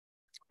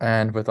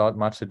And without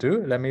much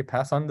ado, let me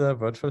pass on the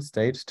virtual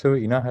stage to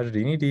Ina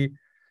Hajrini,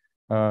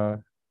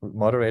 the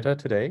moderator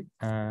today.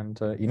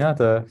 And Ina,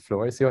 the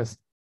floor is yours.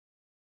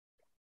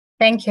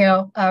 Thank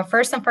you.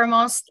 First and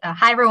foremost,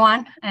 hi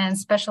everyone, and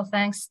special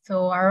thanks to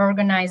our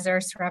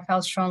organizers, Raphael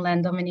Schronle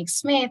and Dominique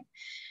Smith.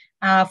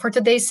 For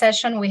today's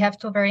session, we have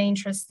two very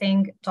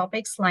interesting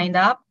topics lined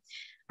up.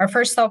 Our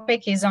first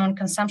topic is on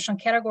consumption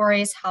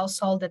categories,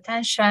 household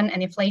attention,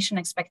 and inflation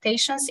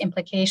expectations,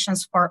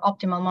 implications for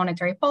optimal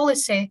monetary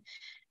policy.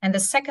 And the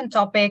second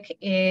topic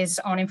is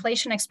on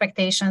inflation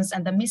expectations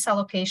and the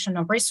misallocation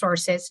of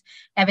resources,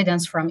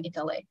 evidence from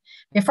Italy.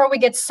 Before we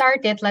get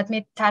started, let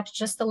me touch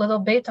just a little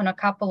bit on a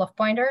couple of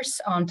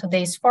pointers on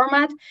today's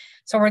format.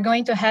 So we're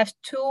going to have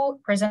two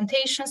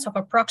presentations of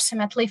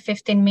approximately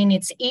 15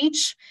 minutes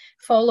each,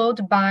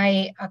 followed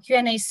by a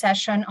Q&A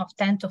session of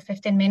 10 to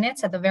 15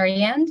 minutes at the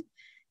very end.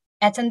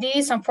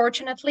 Attendees,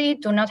 unfortunately,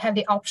 do not have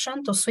the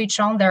option to switch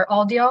on their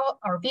audio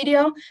or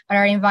video, but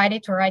are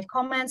invited to write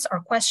comments or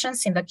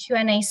questions in the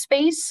Q&A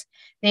space.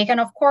 They can,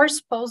 of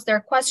course, pose their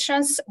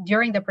questions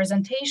during the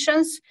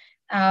presentations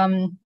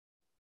and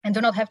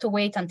do not have to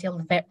wait until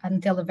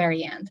the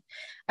very end.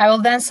 I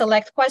will then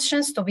select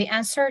questions to be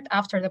answered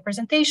after the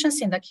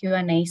presentations in the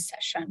Q&A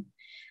session.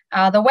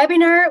 The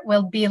webinar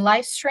will be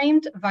live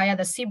streamed via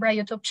the CIBRA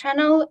YouTube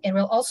channel. It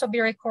will also be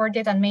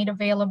recorded and made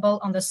available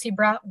on the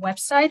CIBRA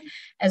website,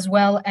 as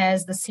well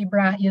as the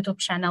CIBRA YouTube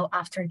channel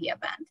after the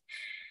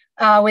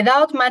event.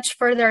 Without much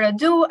further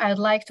ado, I'd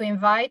like to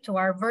invite to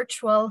our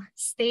virtual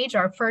stage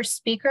our first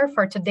speaker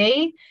for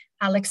today,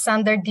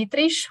 Alexander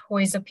Dietrich, who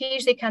is a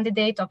PhD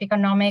candidate of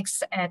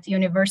economics at the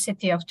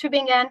University of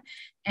Tübingen,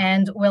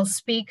 and will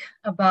speak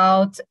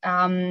about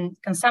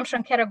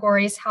consumption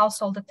categories,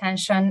 household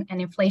attention, and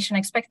inflation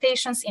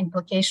expectations,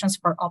 implications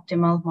for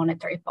optimal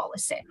monetary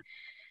policy.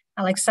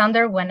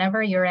 Alexander,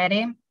 whenever you're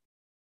ready,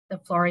 the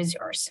floor is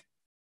yours.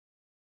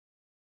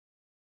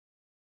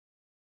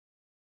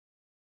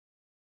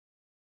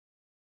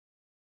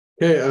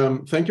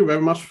 Okay, thank you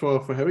very much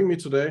for having me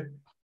today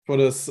for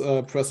this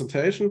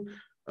presentation.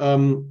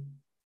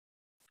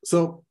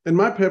 So in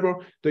my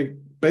paper, the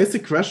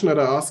basic question that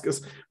I ask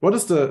is, what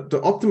is the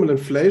optimal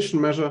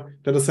inflation measure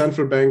that a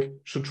central bank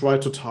should try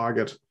to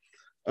target?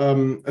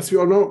 As we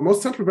all know,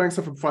 most central banks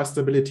have a price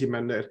stability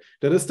mandate.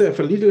 That is, they have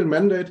a legal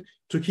mandate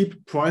to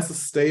keep prices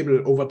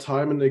stable over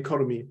time in the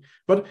economy.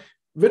 But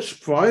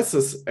which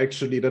prices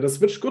actually, that is,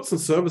 which goods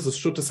and services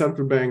should the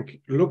central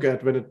bank look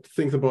at when it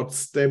thinks about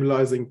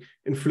stabilizing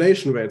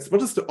inflation rates?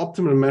 What is the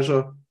optimal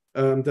measure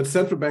that the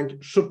central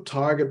bank should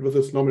target with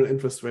its nominal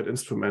interest rate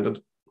instrument?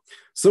 And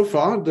so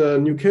far, the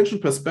New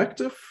Keynesian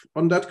perspective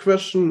on that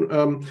question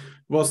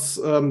was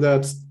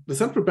that the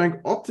central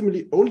bank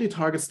optimally only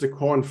targets the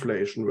core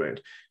inflation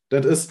rate.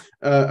 That is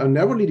a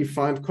narrowly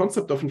defined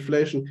concept of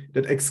inflation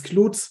that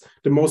excludes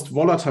the most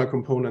volatile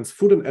components,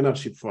 food and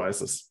energy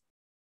prices.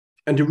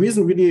 And the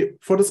reason really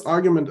for this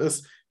argument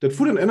is that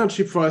food and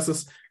energy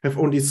prices have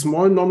only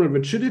small nominal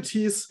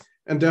rigidities,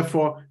 and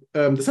therefore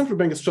the central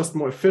bank is just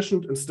more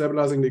efficient in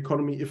stabilizing the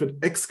economy if it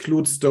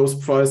excludes those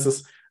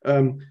prices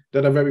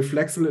that are very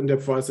flexible in their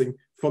pricing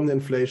from the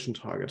inflation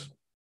target.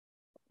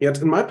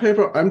 Yet in my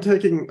paper, I'm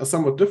taking a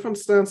somewhat different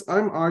stance.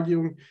 I'm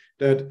arguing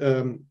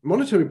that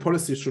monetary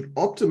policy should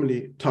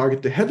optimally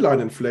target the headline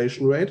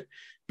inflation rate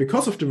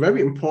because of the very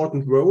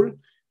important role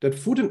that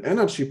food and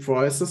energy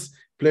prices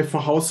play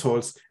for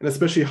households, and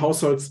especially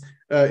households'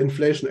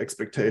 inflation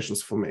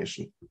expectations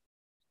formation.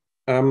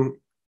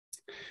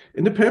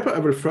 In the paper, I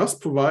will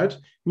first provide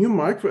new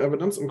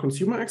micro-evidence on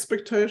consumer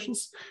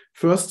expectations.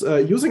 First,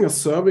 using a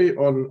survey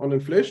on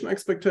inflation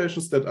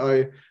expectations that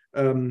I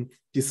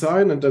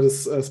designed and that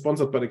is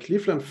sponsored by the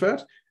Cleveland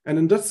Fed. And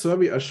in that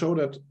survey, I show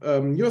that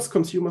US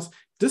consumers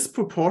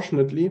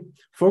disproportionately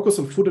focus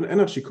on food and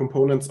energy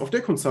components of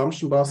their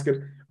consumption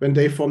basket when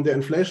they form their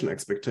inflation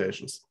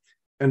expectations.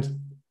 And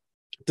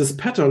this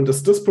pattern,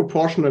 this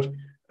disproportionate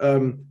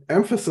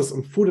emphasis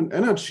on food and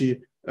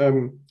energy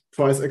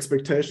price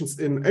expectations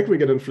in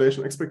aggregate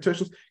inflation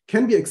expectations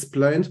can be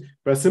explained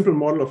by a simple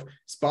model of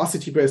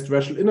sparsity-based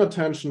rational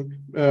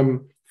inattention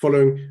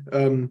following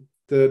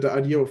the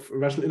idea of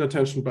rational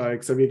inattention by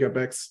Xavier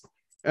Gabex.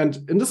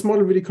 And in this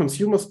model, really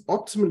consumers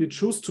optimally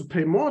choose to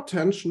pay more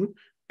attention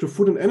to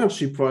food and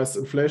energy price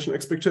inflation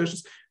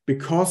expectations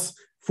because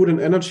food and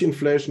energy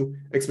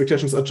inflation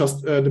expectations are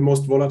just the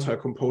most volatile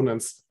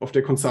components of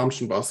their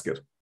consumption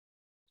basket.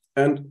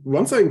 And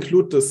once I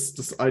include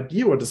this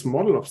idea or this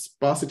model of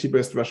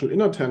sparsity-based rational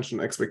inattention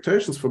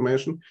expectations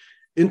formation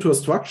into a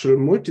structural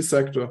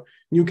multi-sector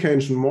New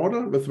Keynesian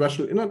model with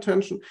rational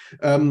inattention,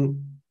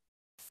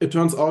 it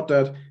turns out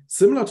that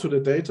similar to the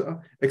data,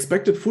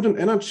 expected food and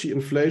energy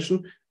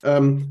inflation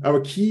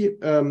are key,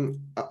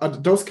 are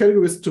those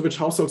categories to which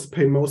households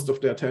pay most of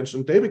their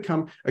attention. They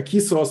become a key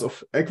source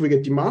of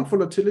aggregate demand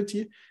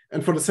volatility.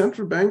 And for the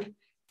central bank,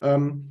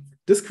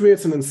 this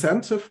creates an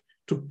incentive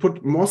to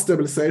put more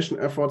stabilization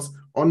efforts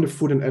on the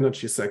food and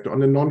energy sector, on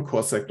the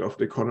non-core sector of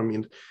the economy.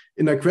 And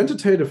in a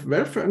quantitative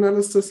welfare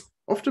analysis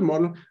of the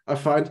model, I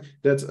find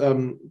that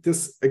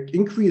this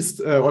increased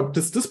or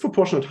this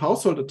disproportionate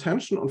household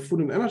attention on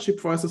food and energy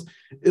prices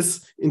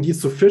is indeed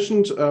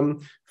sufficient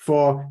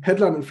for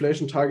headline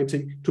inflation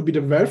targeting to be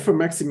the welfare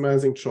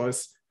maximizing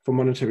choice for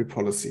monetary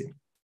policy.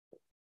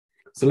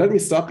 So let me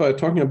start by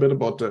talking a bit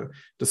about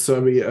the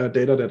survey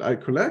data that I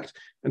collect.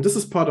 And this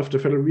is part of the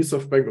Federal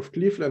Reserve Bank of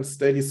Cleveland's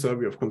daily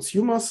survey of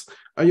consumers.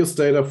 I use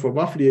data for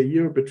roughly a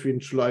year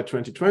between July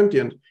 2020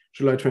 and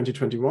July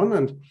 2021.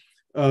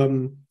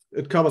 And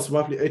it covers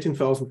roughly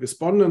 18,000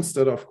 respondents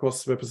that are, of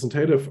course,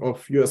 representative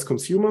of US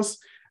consumers.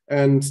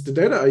 And the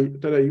data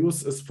that I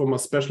use is from a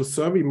special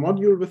survey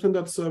module within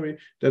that survey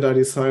that I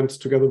designed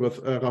together with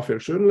Raphael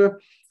Schönle,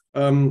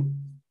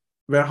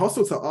 where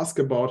households are asked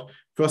about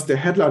first their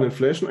headline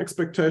inflation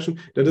expectation,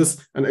 that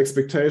is an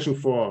expectation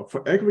for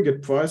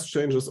aggregate price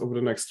changes over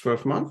the next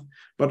 12 months,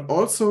 but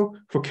also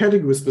for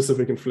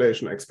category-specific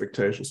inflation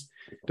expectations.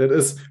 That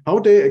is how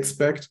they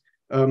expect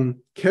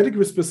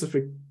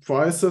category-specific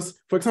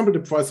prices, for example, the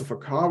price of a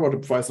car or the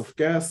price of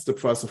gas, the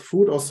price of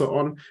food or so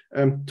on,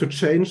 to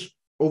change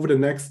over the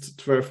next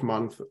 12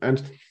 months.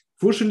 And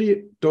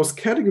crucially, those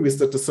categories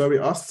that the survey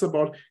asks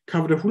about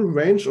cover the whole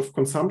range of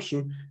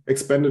consumption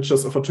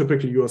expenditures of a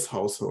typical US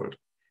household.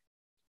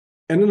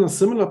 And in a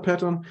similar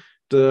pattern,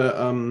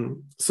 the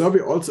survey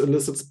also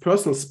elicits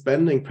personal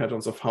spending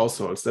patterns of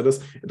households. That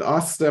is, it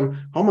asks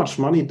them how much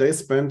money they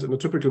spend in a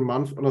typical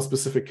month on a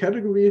specific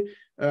category.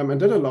 And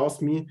that allows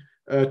me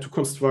to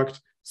construct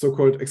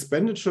so-called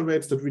expenditure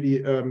rates that really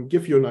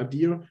give you an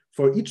idea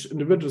for each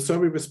individual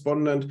survey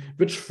respondent,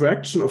 which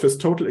fraction of his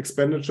total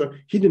expenditure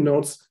he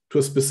denotes to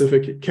a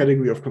specific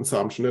category of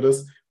consumption. That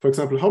is, for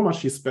example, how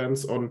much he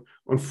spends on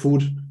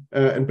food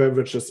and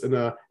beverages in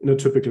a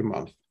typical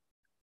month.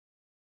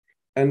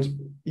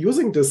 And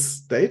using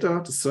this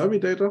data, the survey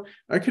data,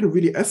 I can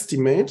really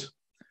estimate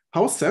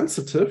how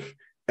sensitive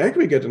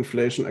aggregate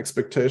inflation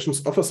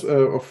expectations of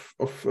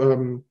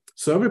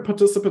survey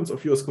participants,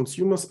 of US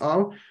consumers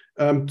are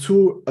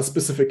to a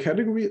specific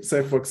category,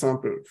 say, for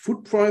example,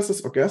 food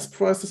prices or gas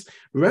prices,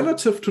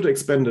 relative to the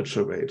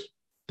expenditure rate.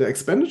 The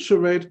expenditure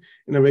rate,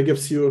 in a way,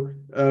 gives you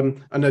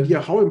an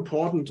idea how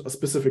important a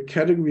specific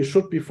category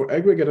should be for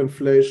aggregate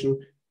inflation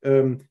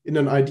in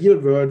an ideal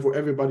world where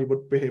everybody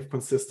would behave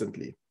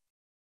consistently.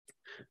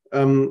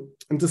 And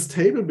this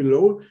table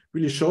below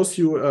really shows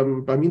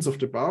you, by means of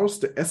the bars,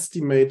 the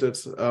estimated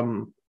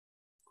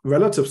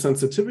relative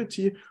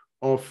sensitivity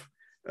of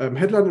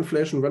headline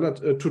inflation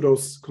relative to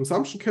those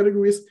consumption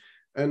categories.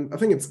 And I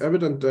think it's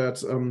evident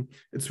that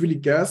it's really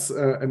gas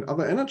and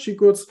other energy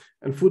goods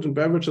and food and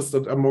beverages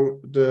that among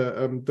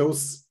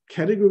those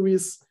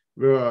categories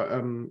where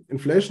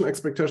inflation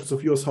expectations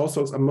of US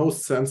households are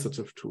most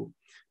sensitive to.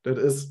 That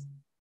is,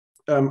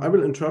 I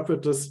will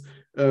interpret this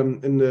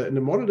in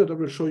the model that I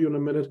will show you in a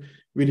minute,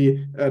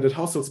 really that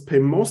households pay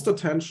most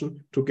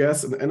attention to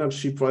gas and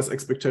energy price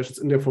expectations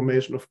in their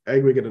formation of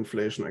aggregate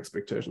inflation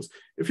expectations.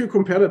 If you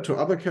compare that to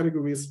other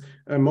categories,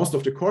 most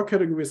of the core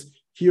categories,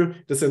 here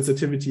the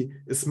sensitivity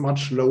is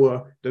much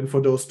lower than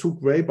for those two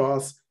gray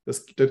bars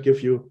that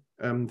give you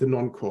the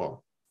non-core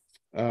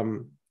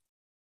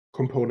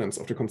components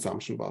of the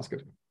consumption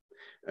basket.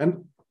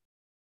 And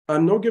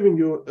I'm now giving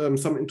you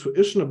some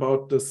intuition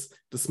about this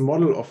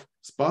model of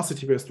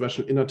sparsity-based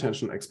rational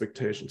inattention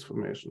expectations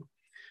formation.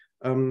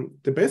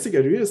 The basic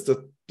idea is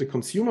that the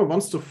consumer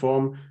wants to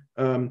form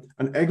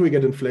an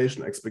aggregate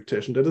inflation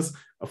expectation. That is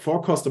a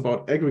forecast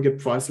about aggregate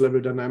price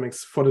level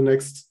dynamics for the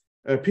next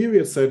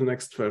period, say the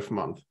next 12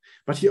 months.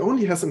 But he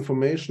only has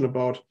information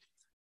about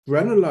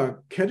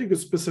granular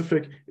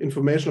category-specific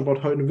information about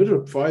how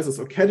individual prices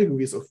or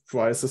categories of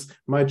prices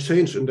might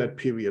change in that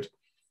period.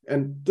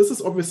 And this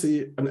is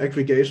obviously an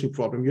aggregation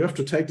problem. You have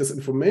to take this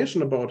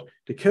information about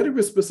the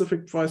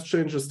category-specific price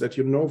changes that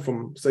you know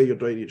from, say, your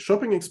daily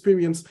shopping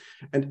experience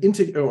and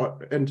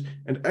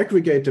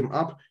aggregate them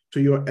up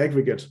to your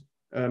aggregate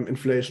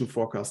inflation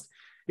forecast.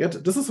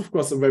 Yet this is, of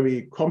course, a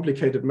very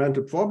complicated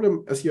mental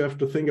problem, as you have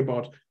to think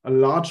about a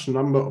large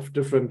number of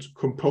different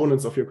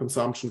components of your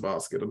consumption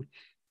basket.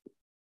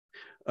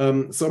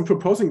 So I'm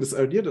proposing this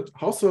idea that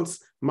households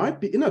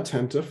might be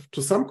inattentive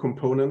to some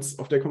components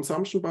of their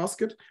consumption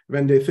basket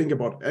when they think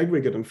about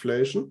aggregate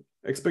inflation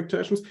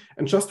expectations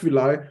and just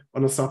rely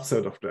on a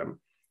subset of them.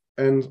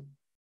 And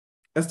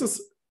as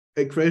this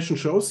equation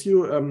shows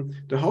you,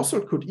 the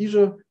household could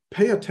either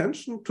pay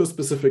attention to a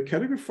specific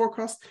category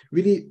forecast,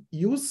 really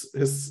use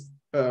his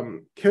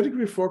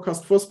category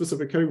forecast for a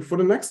specific category for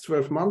the next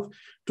 12 months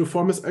to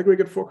form his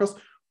aggregate forecast,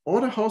 or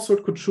the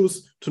household could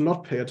choose to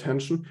not pay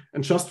attention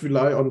and just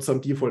rely on some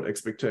default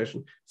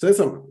expectation, say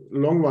some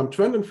long-run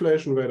trend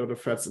inflation rate or the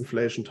Fed's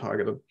inflation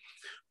target. And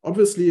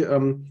obviously,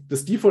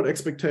 this default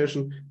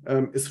expectation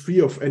is free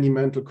of any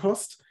mental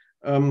cost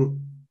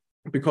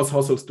because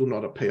households do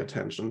not pay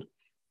attention.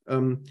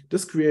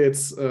 This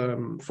creates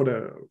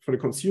for the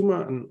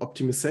consumer an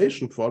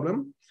optimization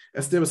problem,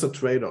 as there is a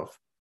trade-off.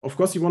 Of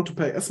course, you want to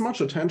pay as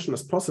much attention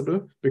as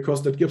possible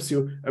because that gives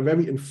you a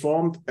very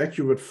informed,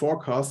 accurate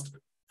forecast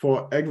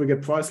for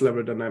aggregate price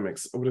level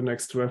dynamics over the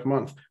next 12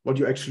 months, what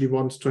you actually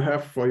want to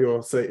have for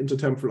your, say,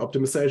 intertemporal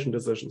optimization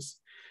decisions.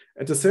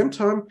 At the same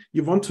time,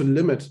 you want to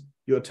limit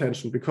your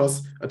attention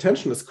because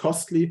attention is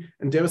costly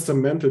and there is some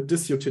mental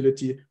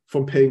disutility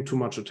from paying too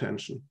much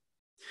attention.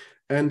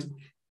 And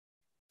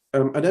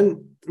I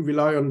then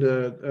rely on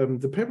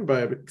the paper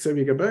by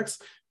Xavier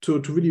Gabex to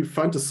really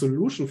find a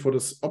solution for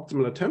this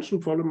optimal attention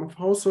problem of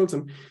households.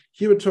 And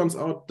here it turns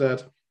out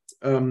that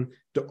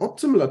the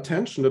optimal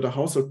attention that a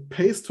household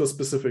pays to a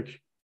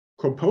specific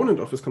component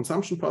of his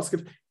consumption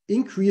basket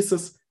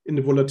increases in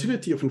the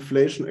volatility of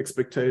inflation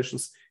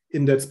expectations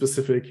in that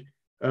specific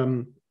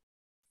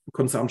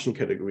consumption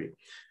category.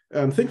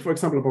 Think, for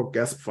example, about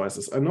gas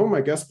prices. I know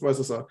my gas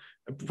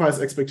price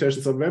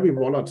expectations are very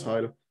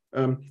volatile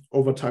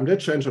over time. They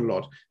change a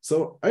lot.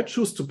 So I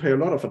choose to pay a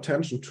lot of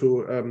attention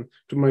to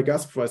my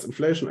gas price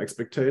inflation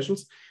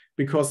expectations,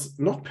 because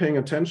not paying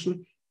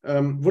attention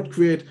would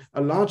create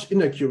a large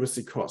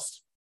inaccuracy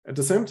cost. At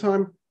the same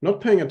time,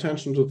 not paying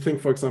attention to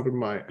think, for example,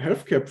 my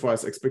healthcare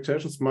price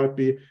expectations might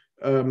be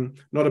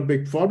not a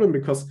big problem,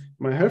 because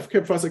my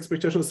healthcare price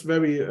expectation is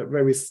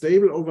very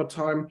stable over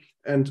time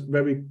and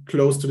very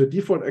close to the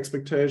default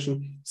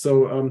expectation.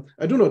 So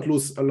I do not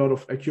lose a lot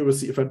of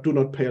accuracy if I do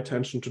not pay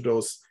attention to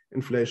those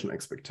inflation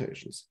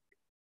expectations.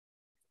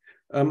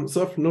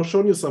 So I've now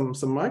shown you some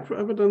micro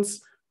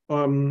evidence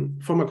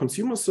from a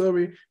consumer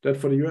survey that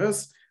for the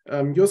US,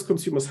 US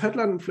consumers'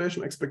 headline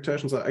inflation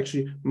expectations are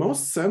actually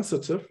most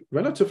sensitive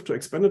relative to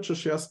expenditure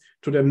shares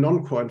to their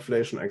non-core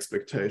inflation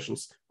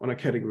expectations on a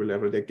category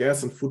level, their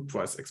gas and food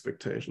price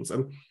expectations.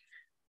 And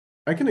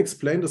I can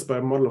explain this by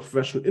a model of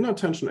rational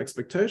inattention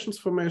expectations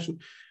formation,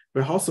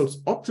 where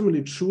households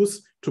optimally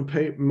choose to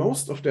pay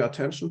most of their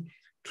attention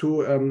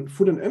to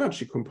food and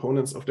energy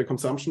components of their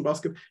consumption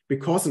basket,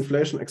 because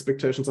inflation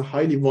expectations are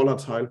highly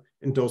volatile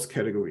in those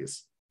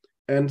categories.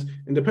 And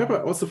in the paper,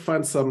 I also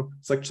find some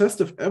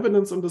suggestive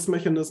evidence on this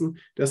mechanism.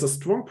 There's a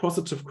strong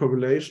positive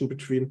correlation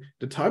between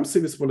the time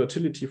series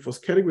volatility for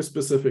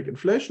category-specific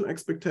inflation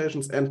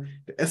expectations and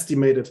the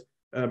estimated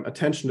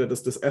attention, that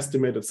is this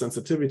estimated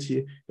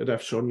sensitivity that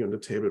I've shown you on the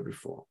table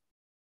before.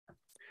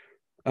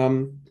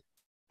 In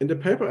the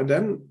paper, I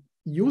then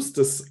used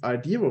this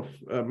idea of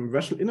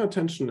rational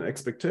inattention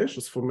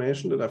expectations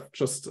formation that I've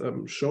just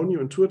shown you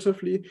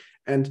intuitively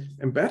and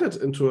embedded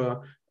into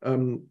a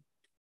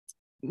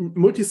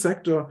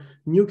multi-sector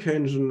New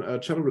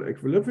Keynesian general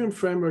equilibrium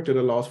framework that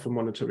allows for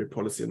monetary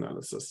policy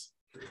analysis.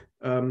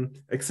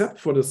 Except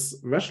for this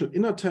rational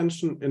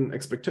inattention in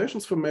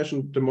expectations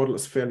formation, the model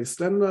is fairly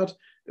standard.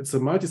 It's a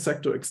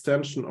multi-sector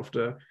extension of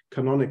the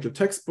canonical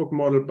textbook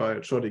model by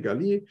Jordi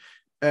Galí.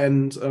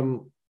 And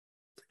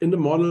in the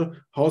model,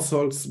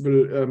 households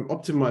will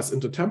optimize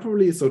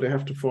intertemporally, so they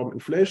have to form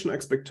inflation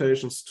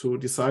expectations to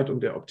decide on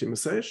their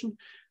optimization.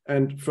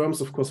 And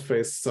firms, of course,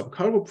 face some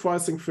cargo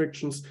pricing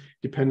frictions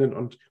dependent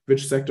on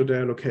which sector they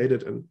are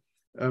located in.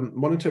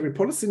 Monetary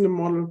policy in the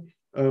model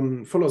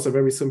follows a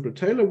very simple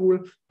Taylor rule,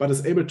 but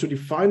is able to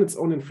define its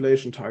own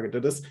inflation target.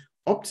 That is,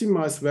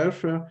 optimize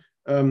welfare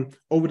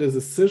over the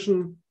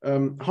decision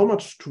how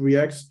much to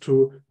react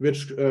to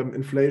which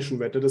inflation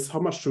rate. That is, how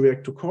much to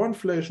react to core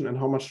inflation and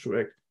how much to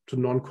react to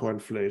non-core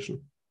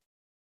inflation.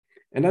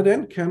 And I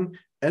then can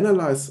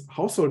analyze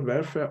household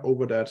welfare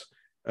over that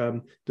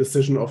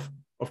decision of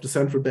the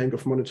central bank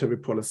of monetary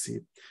policy.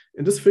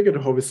 In this figure, the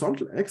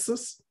horizontal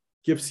axis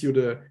gives you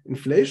the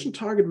inflation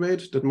target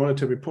rate that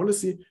monetary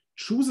policy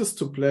chooses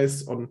to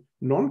place on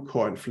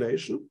non-core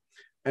inflation.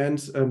 And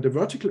the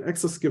vertical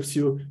axis gives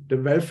you the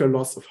welfare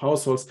loss of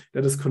households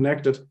that is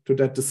connected to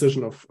that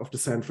decision of the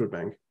central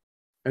bank.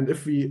 And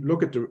if we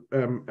look at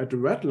the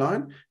red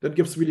line, that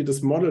gives really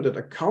this model that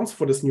accounts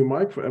for this new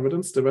micro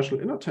evidence, the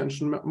rational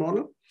inattention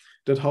model,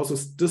 that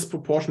houses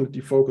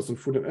disproportionately focus on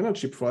food and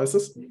energy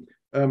prices.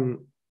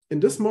 In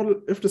this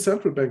model, if the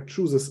central bank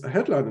chooses a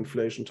headline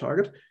inflation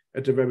target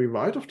at the very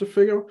right of the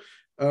figure,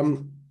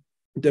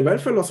 the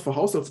welfare loss for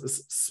households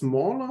is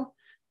smaller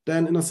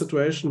than in a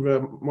situation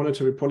where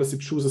monetary policy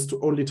chooses to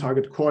only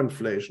target core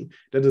inflation,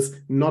 that is,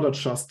 not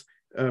adjust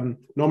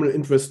nominal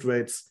interest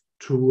rates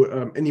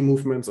to any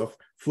movements of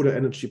food and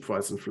energy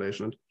price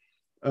inflation.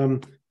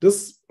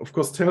 This, of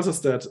course, tells us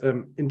that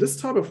in this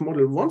type of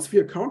model, once we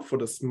account for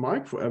this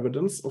micro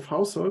evidence of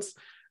households,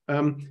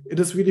 it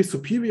is really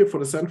superior for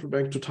the central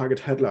bank to target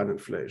headline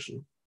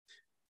inflation.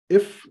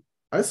 If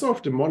I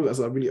solve the model as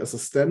a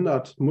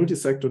standard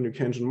multi-sector New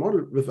Keynesian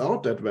model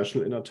without that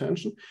rational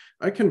inattention,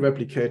 I can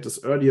replicate this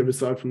earlier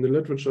result from the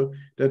literature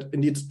that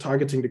indeed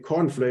targeting the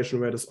core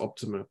inflation rate is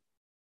optimal.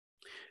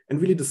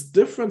 And really this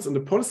difference in the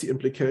policy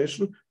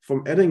implication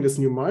from adding this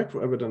new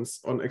micro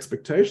evidence on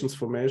expectations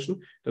formation,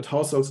 that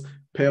households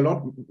pay a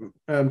lot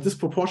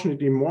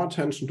disproportionately more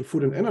attention to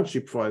food and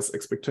energy price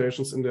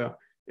expectations in their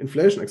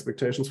inflation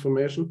expectations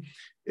formation,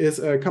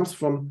 comes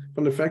from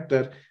the fact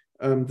that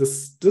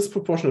this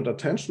disproportionate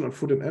attention on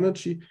food and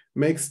energy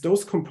makes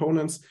those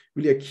components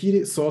really a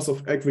key source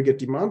of aggregate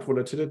demand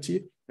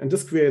volatility. And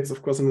this creates,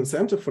 of course, an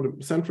incentive for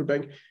the central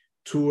bank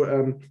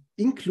to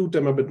include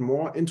them a bit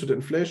more into the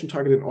inflation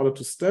target in order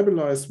to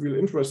stabilize real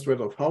interest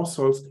rate of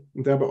households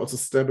and thereby also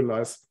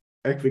stabilize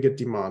aggregate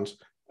demand,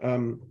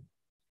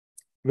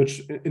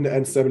 which in the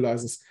end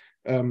stabilizes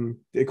the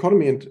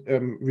economy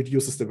and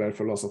reduces the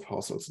welfare loss of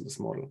households in this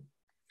model.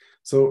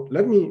 So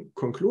let me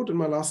conclude in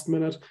my last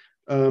minute.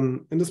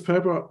 In this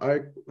paper, I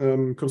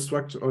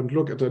construct and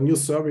look at a new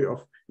survey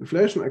of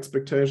inflation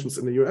expectations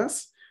in the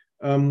US.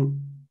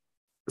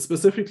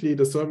 Specifically,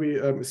 the survey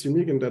is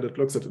unique in that it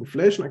looks at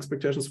inflation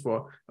expectations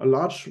for a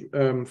large,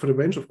 for the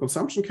range of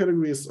consumption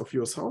categories of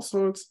US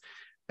households.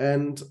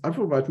 And I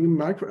provide new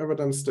micro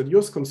evidence that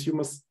US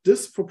consumers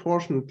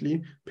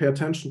disproportionately pay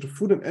attention to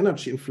food and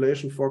energy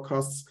inflation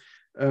forecasts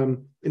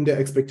in their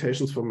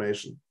expectations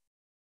formation.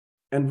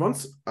 And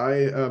once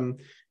I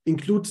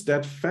include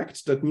that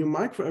fact, that new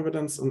micro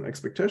evidence and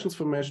expectations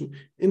formation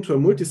into a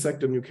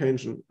multi-sector New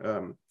Keynesian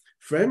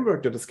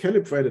framework that is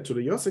calibrated to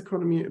the US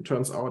economy, it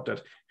turns out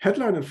that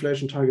headline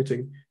inflation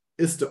targeting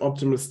is the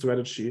optimal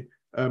strategy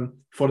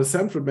for the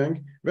central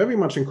bank, very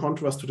much in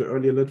contrast to the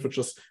earlier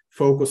literature's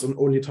focus on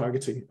only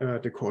targeting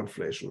the core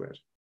inflation rate.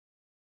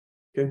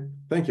 Okay,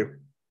 thank you.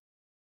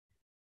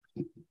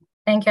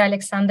 Thank you,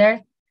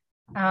 Alexander.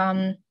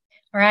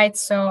 All right,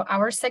 so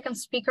our second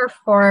speaker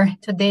for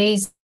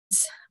today's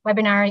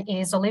webinar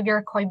is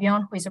Olivier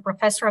Coybion, who is a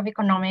professor of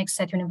economics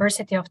at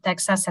University of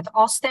Texas at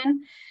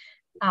Austin.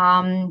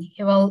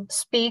 He will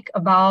speak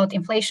about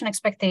inflation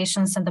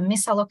expectations and the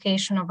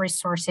misallocation of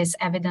resources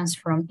evidence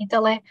from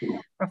Italy.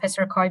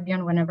 Professor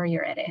Coybion, whenever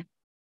you're ready.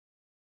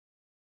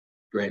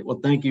 Great. Well,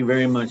 thank you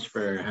very much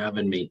for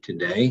having me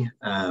today.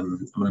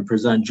 I'm going to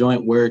present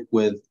joint work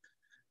with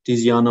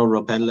Tiziano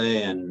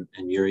Ropelle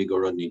and Yuri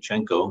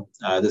Gorodnichenko.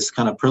 This is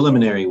kind of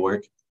preliminary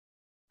work.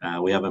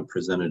 We haven't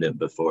presented it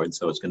before, and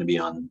so it's going to be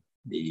on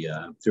the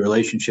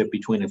relationship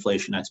between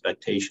inflation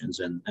expectations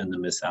and the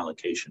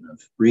misallocation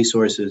of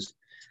resources.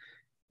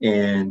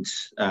 And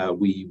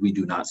we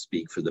do not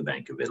speak for the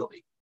Bank of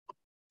Italy.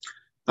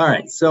 All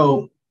right,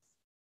 so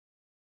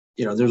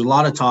there's a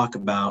lot of talk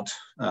about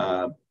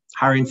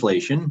higher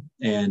inflation,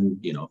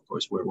 and of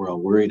course we're all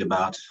worried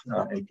about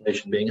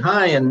inflation being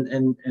high,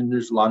 and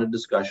there's a lot of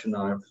discussion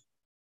of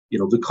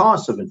the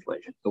cost of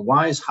inflation. So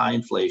why is high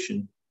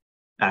inflation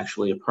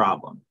actually a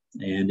problem?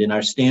 And in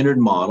our standard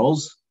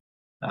models,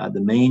 the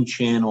main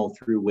channel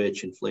through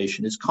which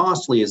inflation is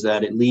costly is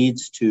that it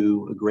leads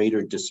to a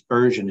greater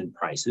dispersion in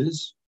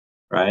prices,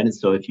 right? And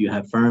so if you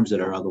have firms that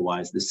are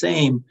otherwise the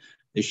same,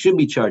 they should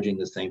be charging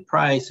the same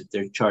price. If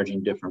they're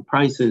charging different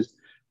prices,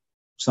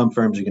 some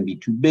firms are going to be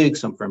too big,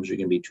 some firms are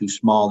going to be too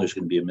small. There's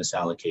going to be a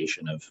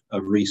misallocation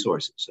of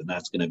resources, and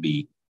that's going to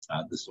be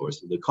the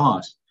source of the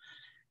cost.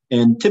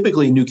 And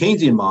typically in New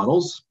Keynesian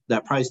models,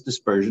 that price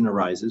dispersion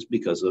arises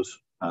because of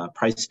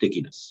price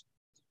stickiness,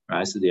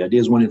 right? So the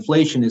idea is when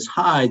inflation is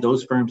high,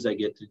 those firms that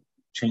get to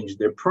change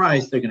their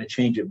price, they're going to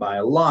change it by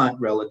a lot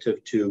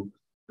relative to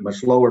the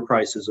much lower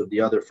prices of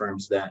the other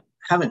firms that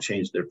haven't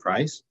changed their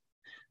price.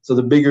 So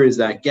the bigger is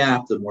that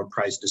gap, the more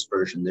price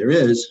dispersion there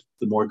is,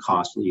 the more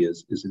costly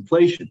is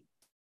inflation.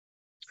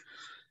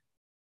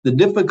 The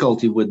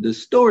difficulty with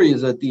this story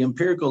is that the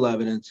empirical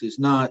evidence is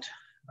not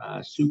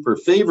super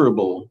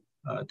favorable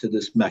to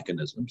this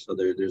mechanism. So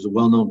there's a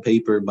well-known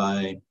paper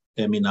by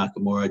Emi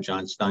Nakamura,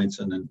 John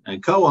Steinson,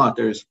 and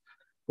co-authors,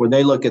 where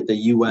they look at the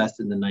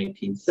US in the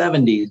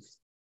 1970s,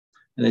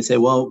 and they say,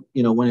 well,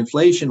 when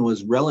inflation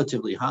was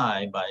relatively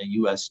high by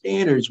US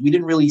standards, we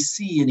didn't really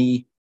see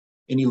any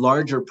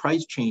larger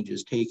price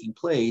changes taking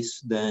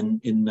place than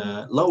in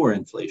lower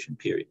inflation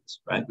periods,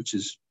 right? Which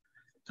is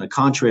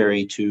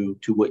contrary to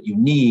what you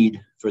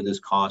need for this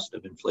cost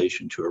of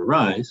inflation to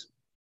arise.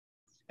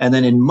 And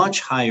then in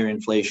much higher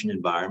inflation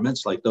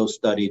environments, like those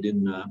studied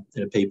in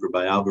a paper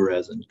by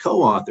Alvarez and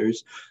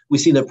co-authors, we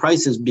see that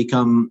prices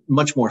become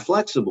much more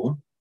flexible.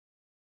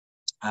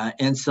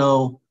 And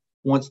so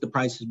once the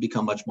prices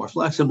become much more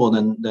flexible,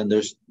 then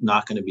there's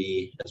not going to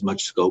be as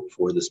much scope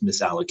for this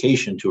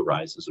misallocation to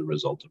arise as a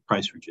result of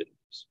price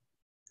rigidities.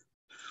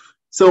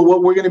 So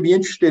what we're going to be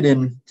interested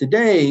in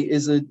today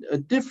is a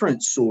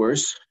different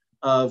source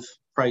of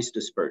price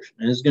dispersion.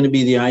 And it's going to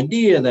be the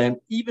idea that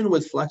even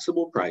with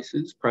flexible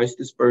prices, price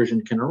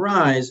dispersion can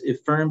arise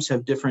if firms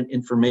have different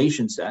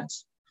information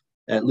sets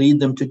that lead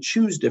them to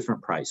choose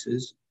different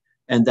prices,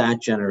 and that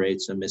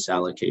generates a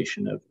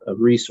misallocation of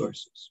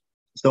resources.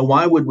 So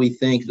why would we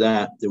think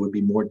that there would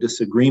be more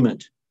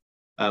disagreement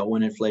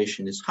when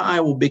inflation is high?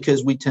 Well,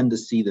 because we tend to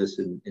see this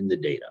in the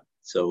data.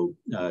 So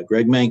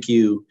Greg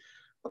Mankiw,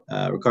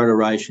 Ricardo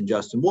Reich, and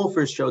Justin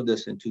Wolfers showed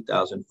this in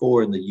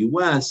 2004 in the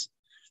US,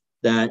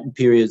 that in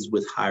periods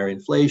with higher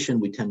inflation,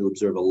 we tend to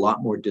observe a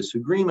lot more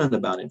disagreement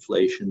about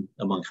inflation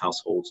among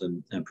households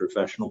and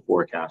professional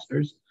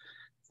forecasters.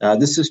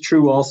 This is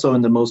true also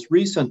in the most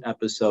recent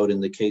episode in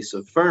the case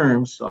of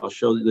firms. So I'll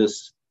show you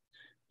this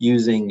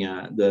using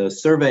the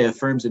survey of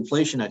firms'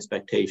 inflation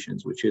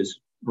expectations, which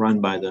is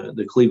run by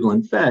the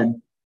Cleveland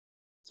Fed.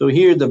 So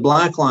here the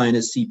black line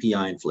is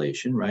CPI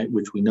inflation, right,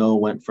 which we know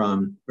went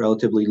from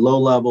relatively low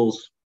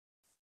levels,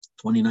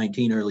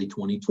 2019, early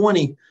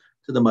 2020,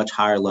 to to the much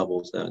higher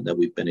levels that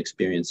we've been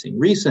experiencing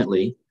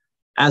recently.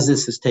 As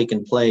this has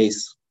taken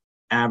place,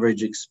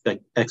 average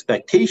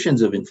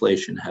expectations of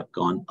inflation have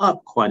gone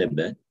up quite a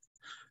bit.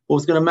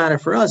 What's going to matter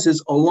for us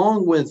is,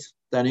 along with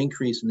that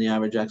increase in the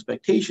average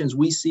expectations,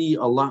 we see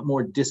a lot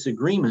more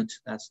disagreement,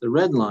 that's the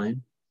red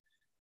line,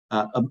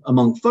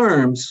 among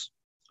firms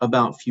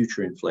about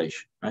future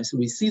inflation, right? So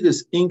we see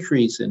this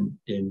increase in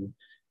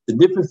the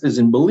differences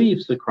in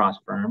beliefs across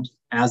firms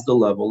as the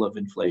level of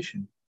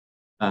inflation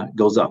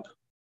goes up.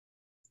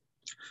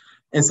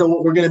 And so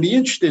what we're going to be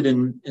interested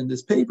in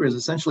this paper is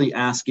essentially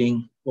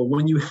asking, well,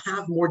 when you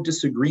have more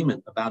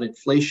disagreement about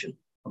inflation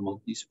among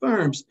these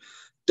firms,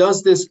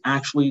 does this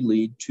actually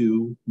lead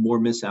to more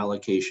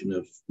misallocation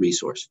of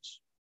resources?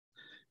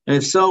 And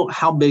if so,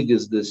 how big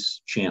is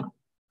this channel?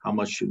 How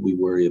much should we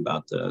worry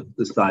about the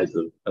size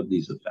of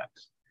these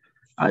effects?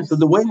 All right, so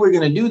the way we're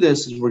going to do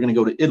this is we're going to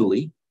go to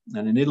Italy.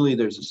 And in Italy,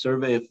 there's a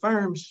survey of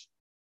firms,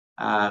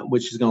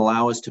 which is going to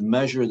allow us to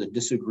measure the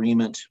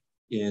disagreement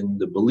in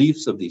the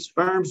beliefs of these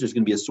firms. There's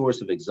going to be a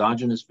source of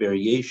exogenous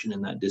variation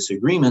in that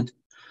disagreement.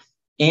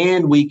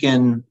 And we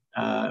can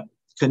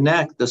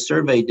connect the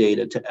survey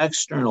data to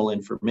external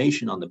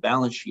information on the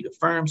balance sheet of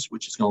firms,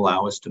 which is going to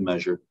allow us to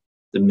measure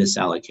the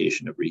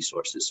misallocation of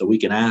resources. So we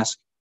can ask,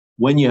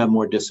 when you have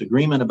more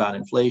disagreement about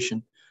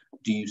inflation,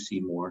 do you see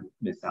more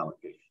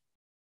misallocation?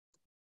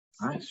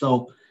 All right,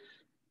 so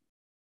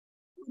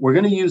we're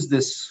going to use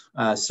this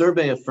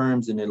survey of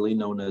firms in Italy,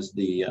 known as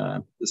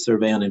the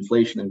Survey on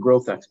Inflation and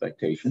Growth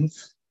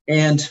Expectations.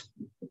 And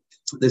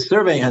this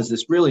survey has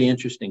this really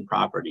interesting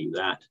property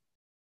that,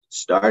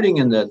 starting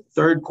in the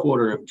third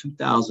quarter of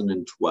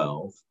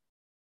 2012,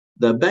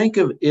 the Bank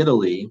of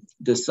Italy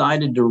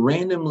decided to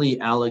randomly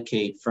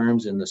allocate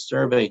firms in the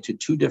survey to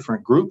two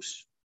different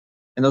groups.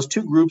 And those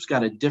two groups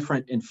got a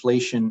different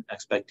inflation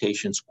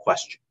expectations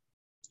question.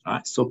 All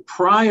right, so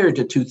prior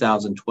to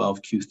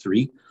 2012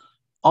 Q3,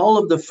 all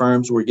of the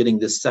firms were getting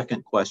this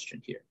second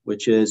question here,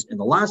 which is, in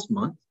the last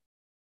month,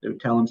 they would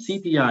tell them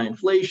CPI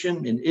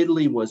inflation in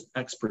Italy was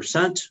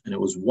X% and it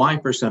was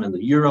Y% in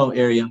the Euro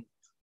area.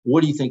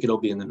 What do you think it'll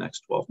be in the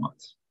next 12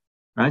 months?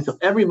 Right? So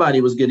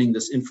everybody was getting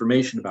this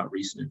information about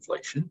recent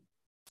inflation.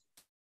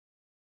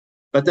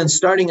 But then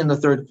starting in the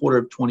third quarter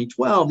of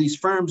 2012, these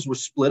firms were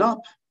split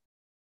up.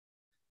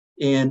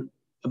 And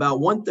about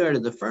 1/3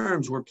 of the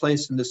firms were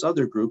placed in this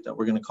other group that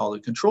we're going to call the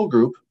control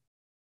group.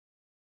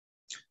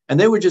 And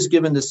they were just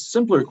given this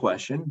simpler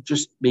question,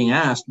 just being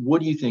asked,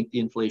 what do you think the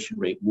inflation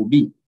rate will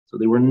be? So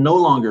they were no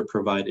longer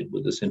provided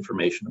with this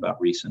information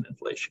about recent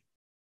inflation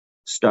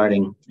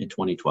starting in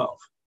 2012.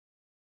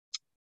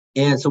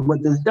 And so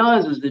what this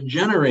does is it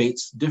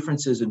generates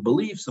differences in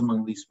beliefs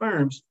among these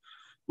firms,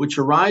 which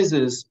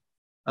arises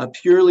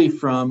purely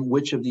from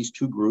which of these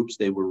two groups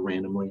they were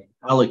randomly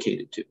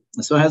allocated to.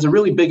 And so it has a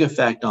really big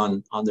effect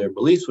on their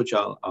beliefs, which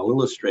I'll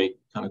illustrate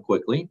kind of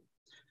quickly.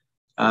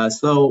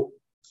 So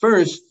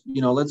first,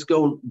 let's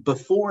go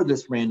before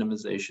this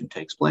randomization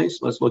takes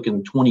place. Let's look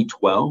in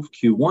 2012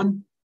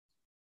 Q1.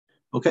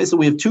 Okay, so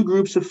we have two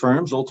groups of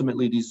firms.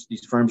 Ultimately, these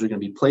firms are going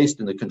to be placed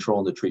in the control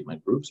and the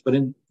treatment groups. But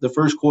in the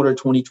first quarter of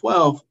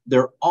 2012,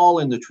 they're all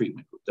in the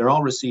treatment group. They're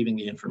all receiving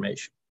the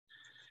information.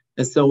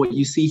 And so what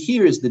you see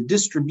here is the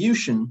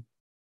distribution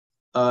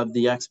of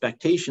the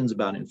expectations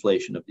about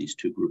inflation of these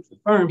two groups of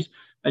firms.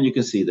 And you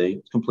can see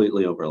they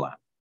completely overlap,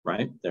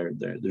 right?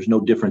 There's no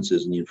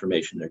differences in the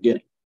information they're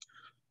getting.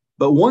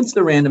 But once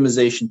the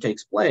randomization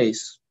takes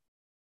place,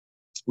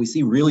 we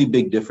see really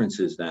big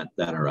differences that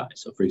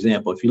arise. So for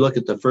example, if you look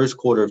at the first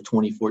quarter of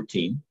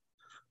 2014,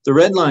 the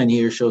red line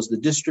here shows the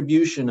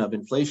distribution of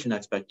inflation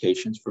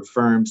expectations for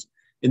firms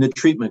in the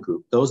treatment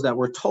group, those that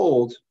were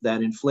told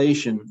that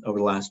inflation over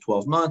the last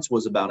 12 months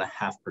was about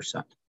 0.5%.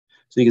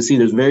 So you can see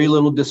there's very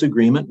little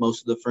disagreement.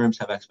 Most of the firms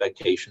have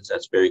expectations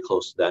that's very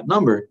close to that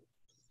number.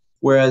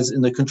 Whereas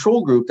in the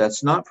control group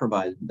that's not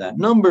provided that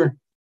number,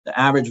 the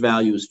average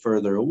value is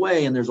further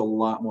away and there's a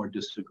lot more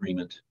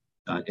disagreement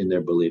in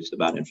their beliefs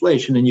about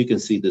inflation. And you can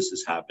see this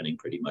is happening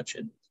pretty much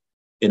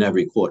in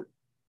every quarter.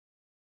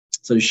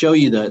 So to show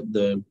you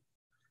the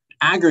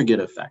aggregate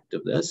effect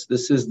of this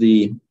is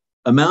the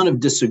amount of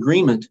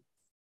disagreement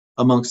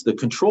amongst the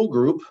control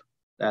group,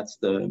 that's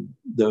the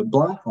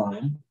black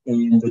line,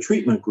 and the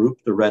treatment group,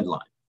 the red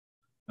line.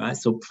 All right,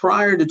 so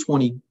prior to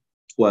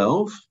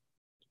 2012,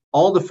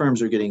 all the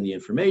firms are getting the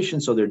information,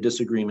 so their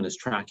disagreement is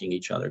tracking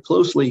each other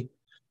closely.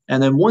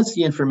 And then once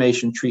the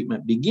information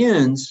treatment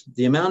begins,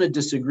 the amount of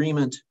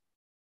disagreement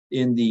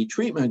in the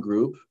treatment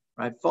group,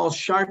 right, falls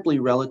sharply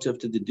relative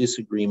to the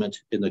disagreement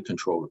in the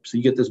control group. So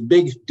you get this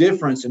big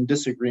difference in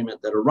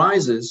disagreement that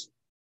arises,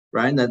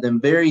 right, and that then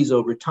varies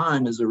over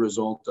time as a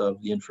result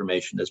of the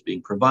information that's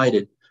being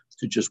provided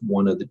to just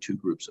one of the two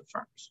groups of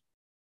firms.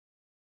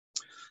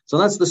 So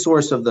that's the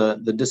source of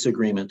the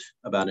disagreement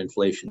about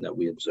inflation that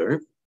we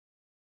observe.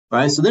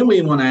 Right, so then we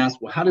want to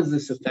ask, well, how does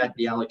this affect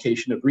the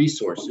allocation of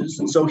resources?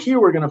 And so here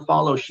we're going to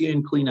follow Xie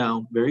and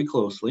Klenow very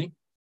closely,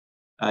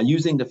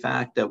 using the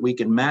fact that we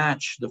can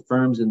match the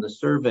firms in the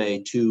survey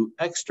to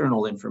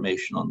external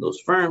information on those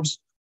firms,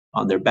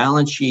 on their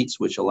balance sheets,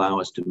 which allow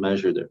us to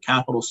measure their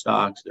capital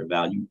stocks, their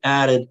value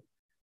added,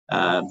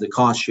 the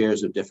cost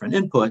shares of different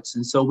inputs.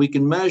 And so we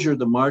can measure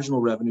the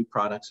marginal revenue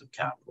products of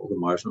capital, the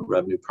marginal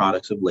revenue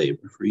products of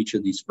labor for each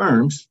of these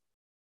firms.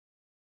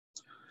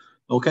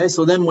 Okay,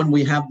 so then when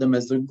we have them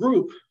as a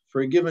group,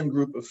 for a given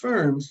group of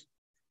firms,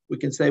 we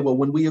can say, well,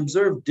 when we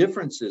observe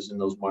differences in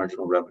those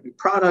marginal revenue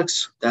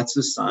products, that's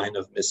a sign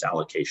of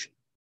misallocation,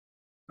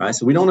 right?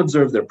 So we don't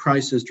observe their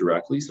prices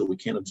directly, so we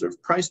can't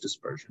observe price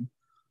dispersion,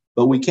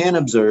 but we can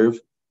observe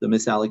the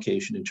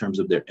misallocation in terms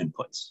of their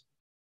inputs.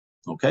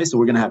 Okay, so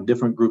we're going to have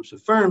different groups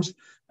of firms,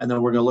 and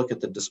then we're going to look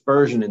at the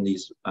dispersion in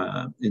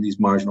these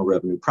marginal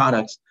revenue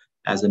products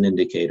as an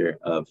indicator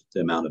of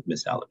the amount of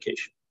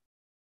misallocation.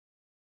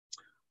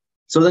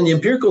 So then the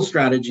empirical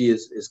strategy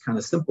is kind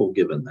of simple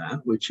given that,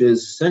 which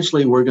is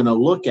essentially we're going to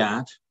look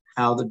at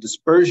how the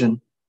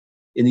dispersion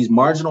in these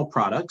marginal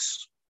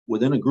products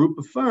within a group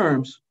of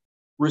firms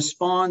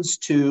responds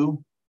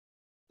to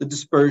the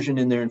dispersion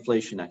in their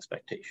inflation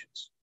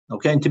expectations.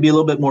 Okay, and to be a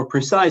little bit more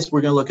precise, we're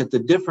going to look at the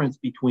difference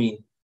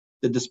between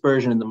the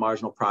dispersion in the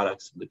marginal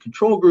products of the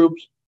control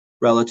groups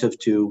relative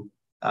to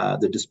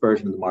the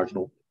dispersion in the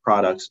marginal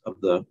products of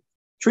the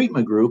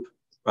treatment group,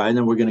 right? And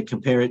then we're going to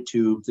compare it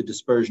to the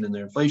dispersion in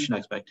their inflation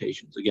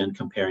expectations, again,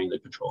 comparing the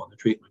control and the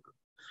treatment group.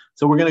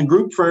 So we're going to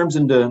group firms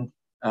into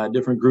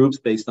different groups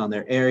based on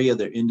their area,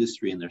 their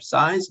industry, and their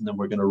size. And then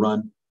we're going to run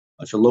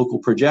a bunch of local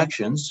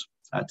projections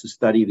to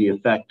study the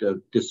effect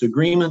of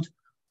disagreement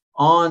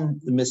on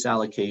the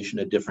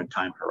misallocation at different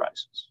time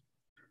horizons.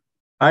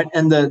 All right,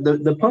 and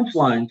the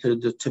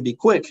punchline, to be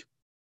quick,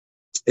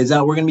 is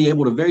that we're going to be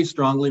able to very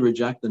strongly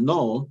reject the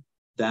null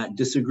that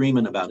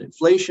disagreement about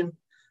inflation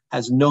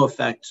has no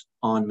effect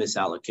on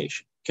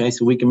misallocation. Okay,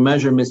 so we can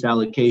measure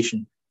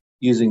misallocation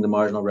using the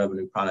marginal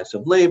revenue products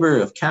of labor,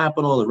 of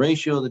capital, the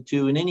ratio of the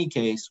two. In any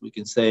case, we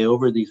can say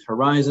over these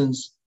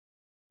horizons,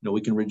 you know,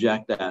 we can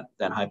reject that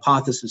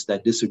hypothesis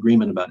that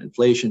disagreement about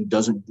inflation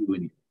doesn't do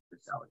anything for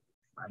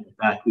misallocation. Right? In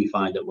fact, we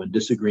find that when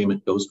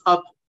disagreement goes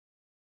up,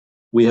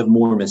 we have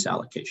more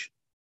misallocation.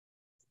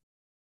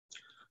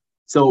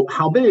 So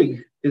how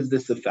big is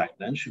this effect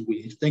then? Should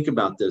we think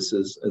about this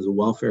as a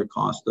welfare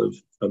cost of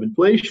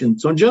inflation?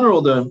 So in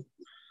general, the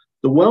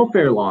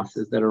welfare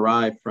losses that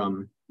arrive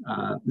from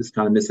this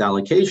kind of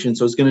misallocation,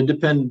 so it's going to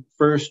depend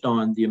first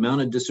on the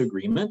amount of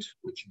disagreement,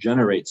 which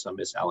generates some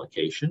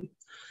misallocation.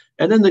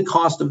 And then the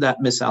cost of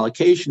that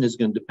misallocation is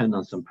going to depend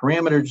on some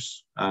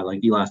parameters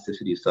like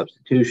elasticity of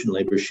substitution,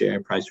 labor share,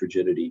 price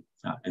rigidity,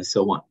 and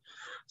so on.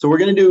 So we're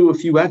going to do a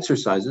few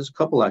exercises, a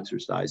couple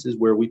exercises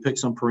where we pick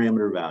some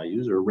parameter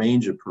values or a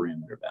range of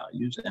parameter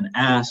values and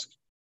ask,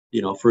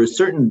 you know, for a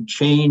certain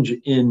change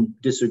in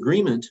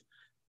disagreement,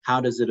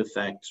 how does it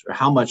affect or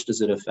how much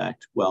does it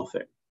affect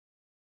welfare?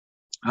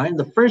 All right,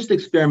 the first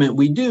experiment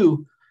we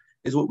do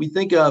is what we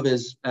think of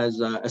as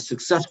a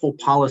successful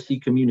policy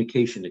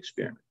communication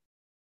experiment.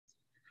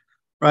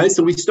 Right,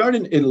 so we start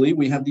in Italy.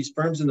 We have these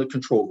firms in the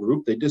control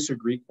group. They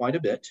disagree quite a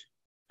bit.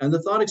 And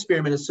the thought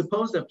experiment is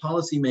suppose that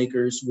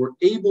policymakers were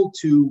able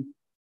to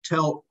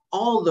tell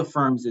all the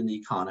firms in the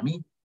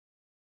economy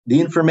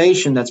the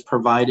information that's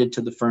provided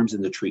to the firms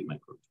in the treatment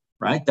group,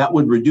 right? That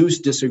would reduce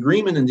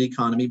disagreement in the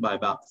economy by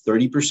about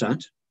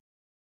 30%,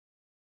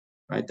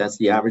 right? That's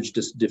the average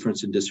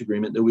difference in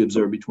disagreement that we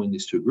observe between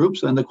these two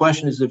groups. And the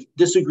question is, if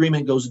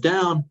disagreement goes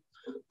down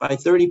by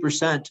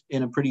 30%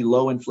 in a pretty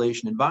low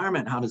inflation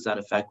environment, how does that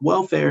affect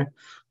welfare?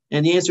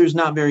 And the answer is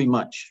not very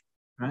much.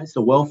 Right?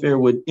 So welfare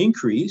would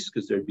increase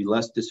because there'd be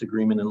less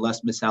disagreement and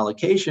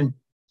misallocation.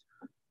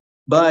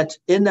 But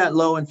in that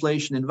low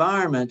inflation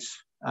environment,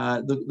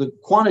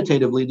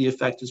 quantitatively, the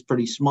effect is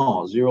pretty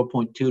small,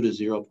 0.2 to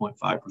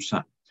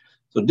 0.5%.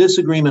 So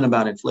disagreement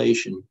about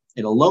inflation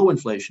in a low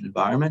inflation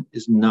environment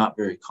is not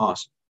very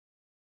costly.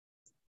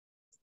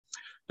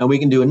 Now we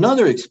can do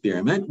another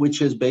experiment, which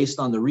is based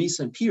on the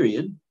recent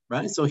period,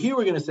 right? So here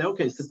we're going to say,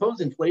 okay, suppose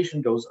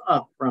inflation goes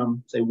up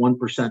from, say,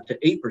 1% to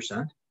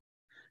 8%.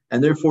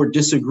 And therefore,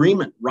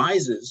 disagreement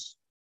rises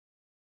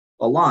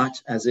a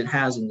lot as it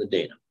has in the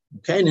data.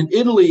 Okay, and in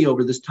Italy,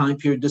 over this time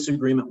period,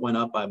 disagreement went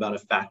up by about a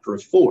factor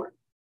of 4.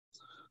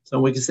 So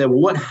we can say, well,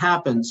 what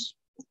happens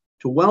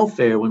to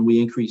welfare when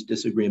we increase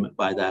disagreement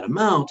by that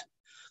amount?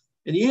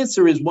 And the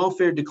answer is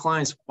welfare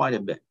declines quite a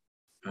bit.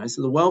 Right?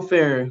 So the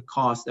welfare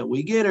costs that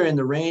we get are in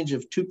the range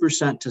of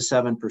 2% to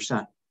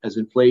 7% as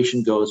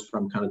inflation goes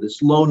from kind of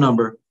this low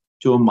number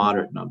to a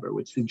moderate number,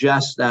 which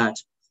suggests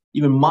that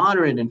even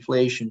moderate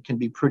inflation can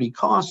be pretty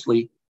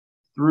costly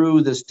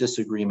through this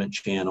disagreement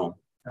channel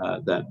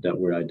that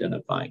we're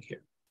identifying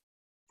here.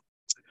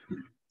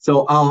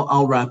 So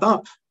I'll wrap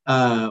up.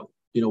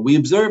 You know, we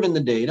observe in the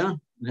data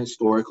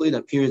historically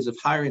that periods of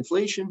higher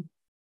inflation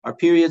are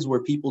periods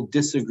where people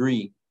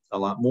disagree a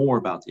lot more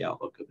about the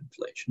outlook of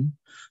inflation.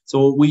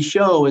 So what we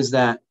show is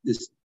that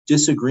this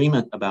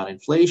disagreement about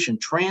inflation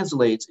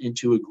translates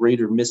into a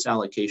greater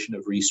misallocation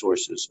of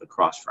resources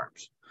across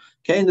firms.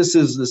 Okay, and this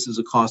is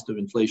a cost of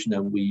inflation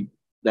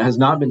that has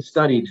not been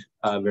studied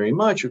very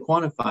much or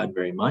quantified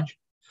very much.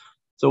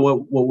 So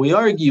what we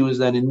argue is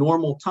that in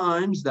normal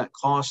times, that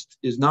cost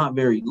is not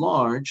very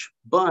large,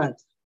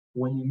 but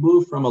when you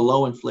move from a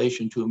low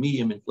inflation to a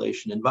medium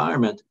inflation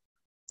environment,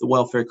 the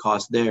welfare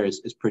cost there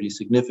is pretty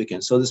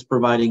significant. So this is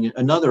providing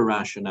another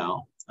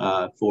rationale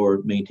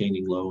for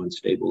maintaining low and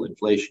stable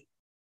inflation.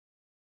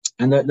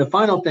 And the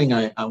final thing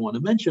I want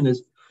to mention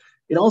is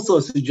it also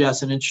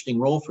suggests an interesting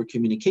role for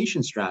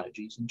communication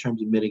strategies in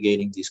terms of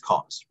mitigating these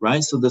costs,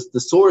 right? So the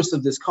source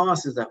of this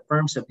cost is that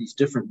firms have these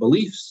different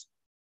beliefs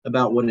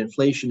about what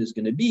inflation is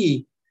going to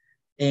be.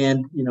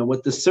 And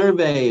what the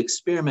survey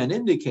experiment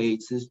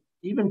indicates is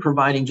even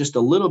providing just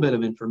a little bit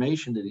of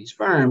information to these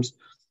firms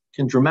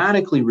can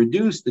dramatically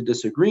reduce the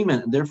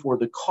disagreement and therefore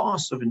the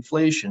cost of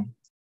inflation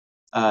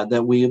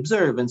that we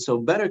observe. And so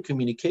better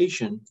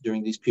communication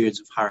during these periods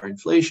of higher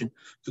inflation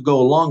could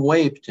go a long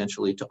way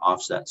potentially to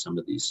offset some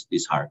of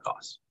these higher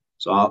costs.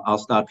 So I'll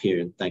stop here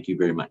and thank you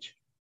very much.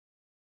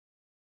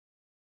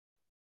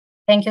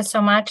 Thank you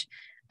so much.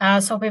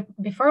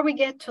 Before we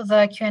get to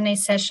the Q&A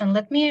session,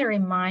 let me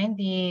remind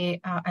the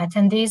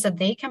attendees that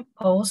they can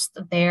post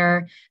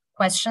their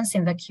questions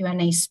in the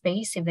Q&A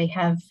space if they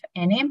have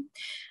any.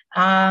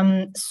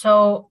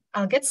 So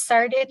I'll get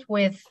started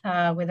with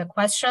the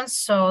questions.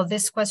 So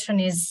this question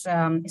is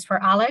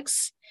for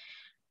Alex.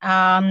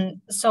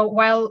 So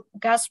while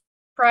gas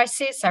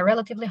prices are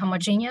relatively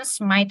homogeneous,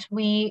 might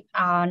we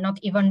not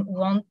even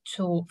want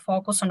to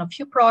focus on a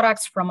few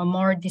products from a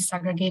more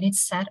disaggregated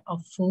set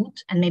of food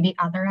and maybe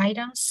other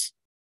items?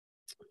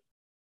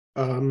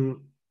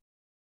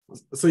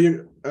 So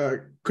you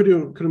could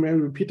you maybe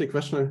repeat the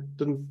question? I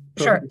didn't.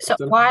 Sure. So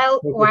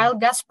while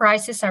gas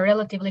prices are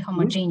relatively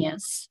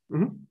homogeneous,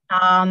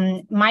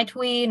 might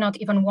we not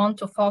even want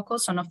to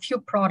focus on a few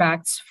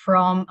products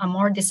from a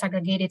more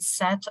disaggregated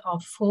set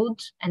of food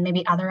and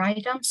maybe other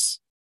items?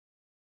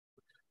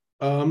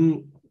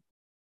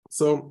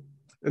 So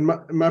in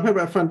my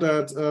paper, I find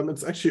that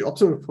it's actually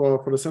optimal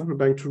for the central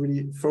bank to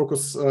really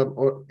focus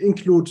or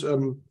include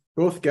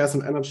both gas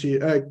and energy,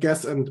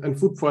 gas and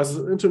food prices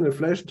into an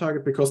inflation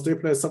target because they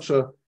play such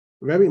a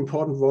very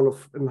important role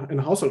in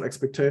household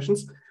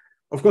expectations.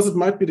 Of course, it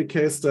might be the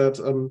case that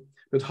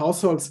that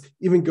households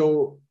even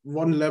go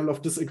one level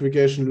of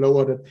disaggregation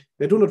lower, that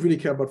they do not really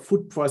care about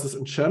food prices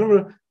in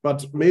general,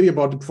 but maybe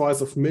about the price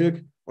of milk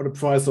or the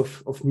price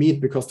of meat,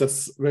 because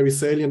that's very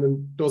salient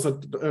and those are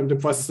the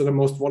prices that are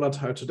most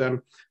volatile to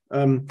them.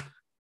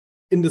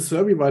 In the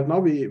survey right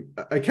now,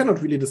 I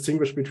cannot really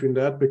distinguish between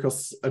that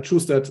because I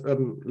choose that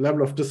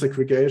level of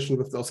disaggregation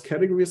with those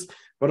categories.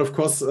 But of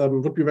course,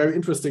 would be very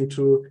interesting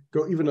to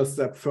go even a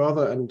step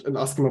further and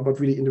ask them about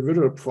really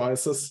individual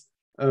prices,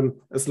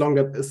 as long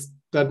as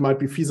that might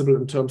be feasible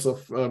in terms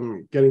of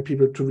getting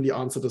people to really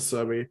answer the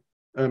survey,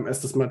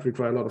 as this might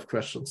require a lot of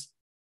questions.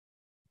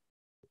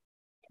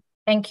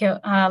 Thank you.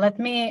 Let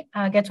me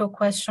get to a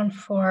question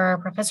for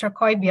Professor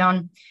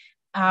Koivion.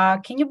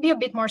 Can you be a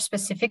bit more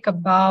specific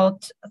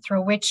about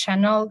through which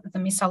channel the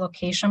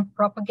misallocation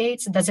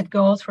propagates? Does it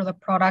go through the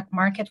product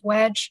market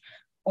wedge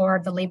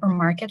or the labor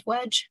market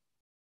wedge?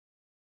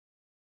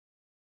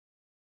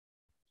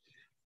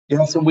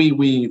 Yeah, so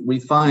we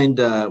find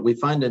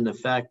an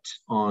effect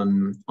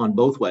on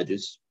both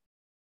wedges.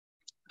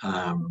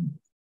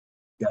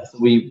 Yeah, so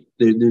we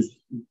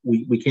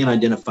can't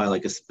identify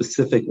like a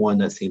specific one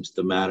that seems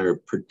to matter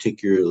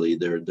particularly.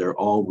 They're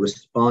all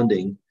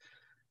responding.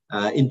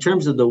 In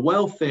terms of the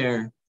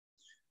welfare,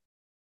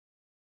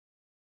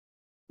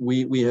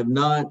 we have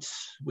not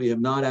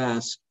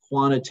asked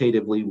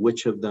quantitatively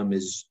which of them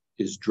is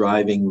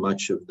driving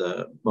most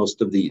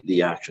of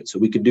the action. So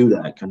we could do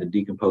that, kind of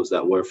decompose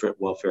that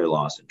welfare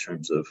loss in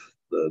terms of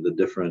the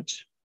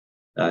different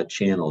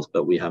channels,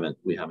 but we haven't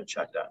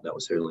checked that. That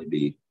would certainly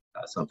be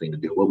something to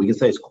do. What we can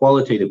say is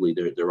qualitatively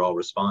they're all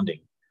responding,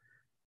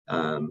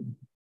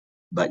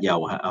 but yeah,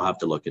 I'll have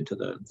to look into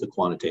the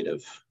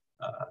quantitative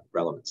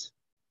relevance.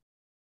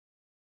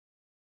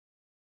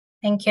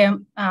 Thank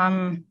you.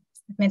 Let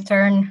me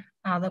turn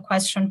another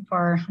question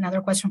for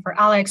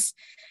Alex.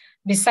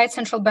 Besides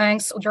central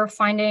banks, would your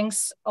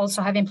findings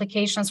also have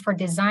implications for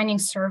designing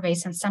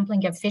surveys and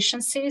sampling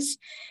efficiency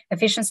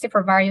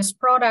for various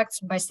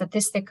products by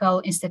statistical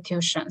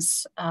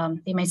institutions?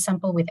 They may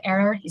sample with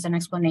error is an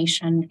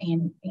explanation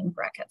in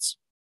brackets.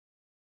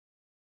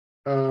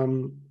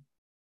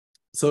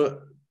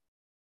 So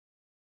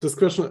this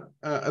question,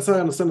 as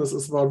I understand this,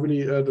 is about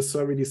really the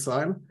survey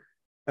design.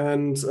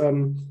 And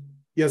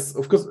yes,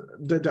 of course,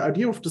 the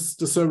idea of the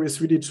survey is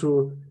really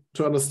to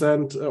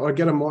understand or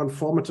get a more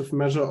informative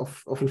measure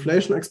of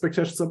inflation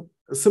expectations,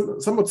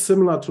 somewhat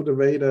similar to the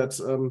way that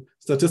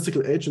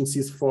statistical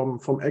agencies form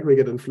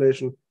aggregate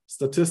inflation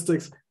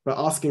statistics by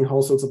asking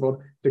households about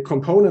the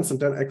components and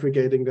then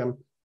aggregating them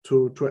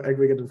to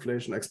aggregate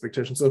inflation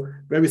expectations. So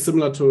very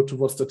similar to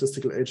what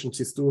statistical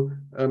agencies do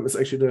is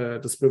actually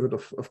the spirit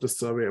of this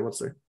survey, I would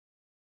say.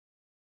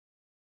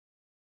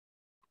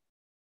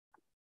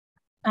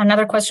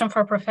 Another question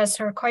for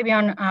Professor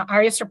Koivion.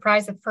 Are you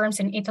surprised that firms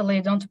in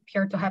Italy don't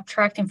appear to have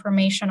tracked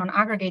information on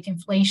aggregate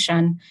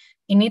inflation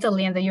in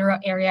Italy and the euro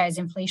area as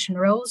inflation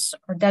rose,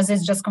 or does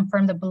this just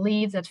confirm the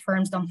belief that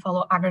firms don't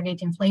follow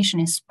aggregate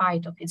inflation in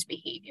spite of its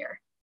behavior?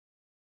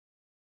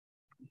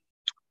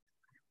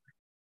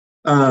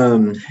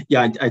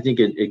 Yeah, I think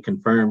it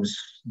confirms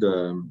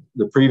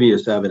the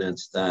previous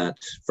evidence that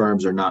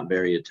firms are not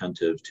very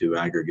attentive to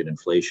aggregate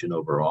inflation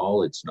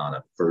overall. It's not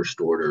a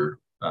first order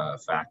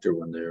factor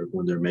when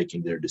they're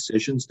making their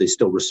decisions. They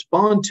still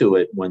respond to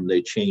it when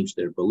they change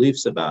their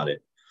beliefs about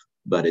it,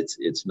 but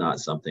it's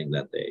not something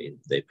that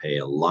they pay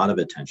a lot of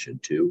attention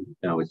to.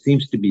 Now, it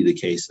seems to be the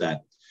case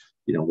that,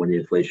 you know, when the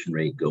inflation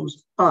rate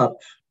goes up,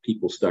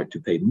 people start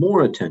to pay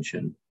more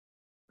attention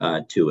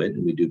to it,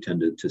 and we do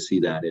tend to see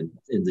that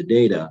in the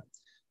data.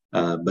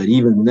 But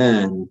even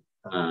then,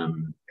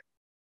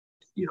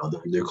 you know,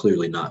 they're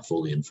clearly not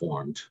fully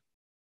informed.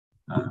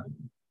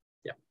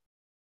 Yeah.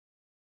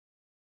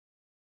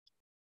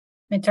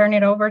 Let me turn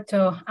it over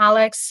to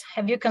Alex.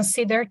 Have you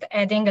considered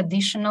adding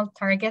additional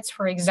targets,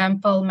 for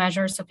example,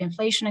 measures of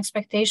inflation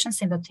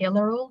expectations in the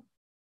Taylor rule?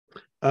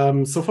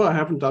 So far, I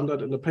haven't done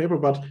that in the paper,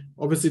 but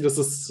obviously this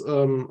is,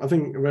 I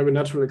think, a very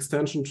natural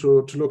extension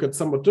to look at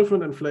somewhat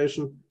different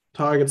inflation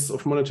targets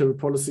of monetary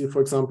policy,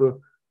 for example,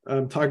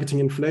 targeting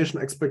inflation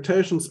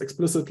expectations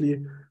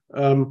explicitly,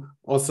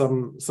 or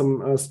some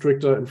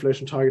stricter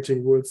inflation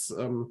targeting rules.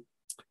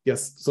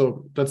 Yes,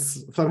 so that's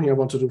something I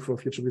want to do for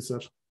future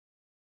research.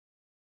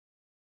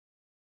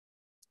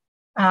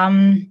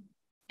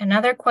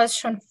 Another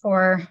question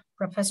for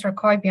Professor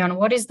Koivion: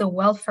 what is the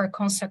welfare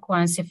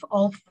consequence if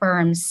all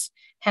firms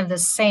have the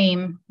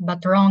same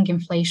but wrong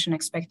inflation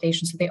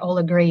expectations? They all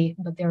agree,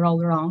 but they're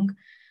all wrong.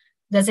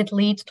 Does it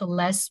lead to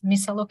less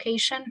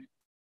misallocation?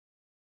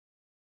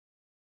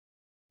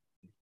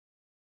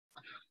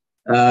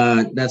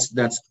 That's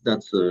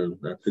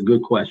a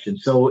good question.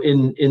 So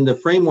in the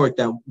framework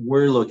that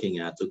we're looking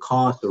at, the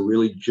costs are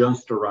really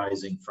just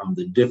arising from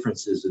the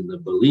differences in the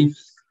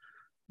beliefs,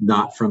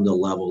 not from the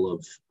level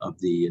of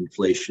the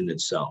inflation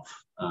itself.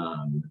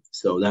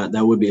 So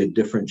that would be a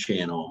different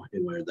channel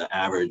in where the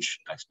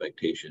average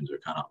expectations are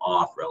kind of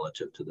off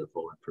relative to the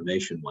full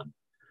information one.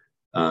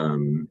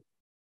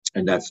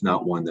 And that's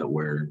not one that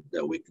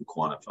we can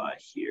quantify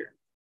here.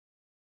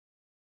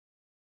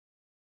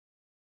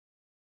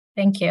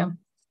 Thank you.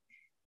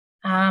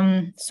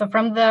 So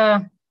from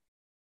the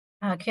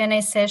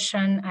Q&A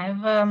session,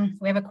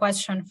 we have a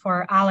question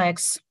for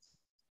Alex.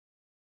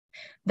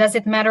 Does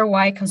it matter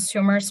why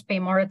consumers pay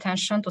more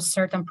attention to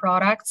certain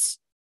products?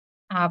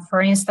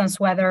 For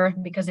instance, whether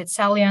because it's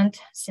salient,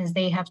 since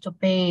they have to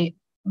pay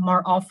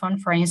more often,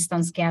 for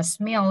instance, gas,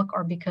 milk,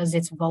 or because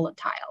it's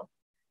volatile?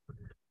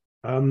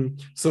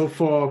 So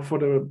for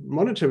the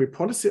monetary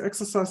policy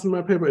exercise in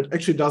my paper, it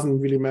actually doesn't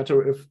really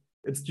matter if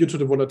it's due to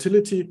the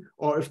volatility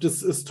or if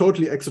this is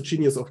totally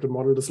exogenous of the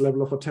model, this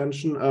level of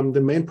attention. The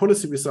main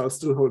policy result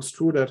still holds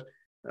true that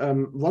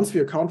once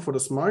we account for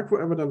this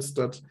micro evidence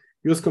that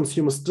US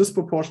consumers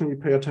disproportionately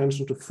pay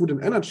attention to food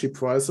and energy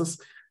prices,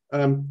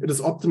 it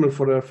is optimal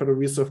for the Federal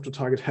Reserve to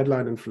target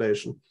headline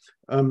inflation.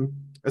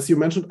 As you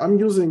mentioned, I'm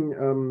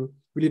using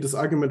really this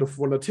argument of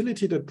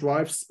volatility that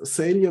drives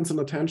salience and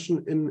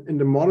attention in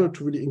the model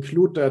to really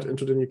include that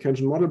into the New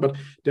Keynesian model. But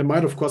there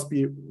might, of course,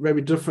 be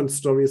very different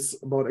stories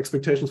about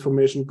expectations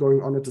formation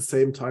going on at the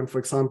same time. For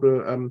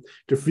example,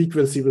 the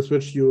frequency with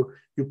which you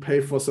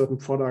pay for a certain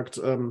product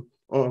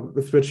or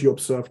with which you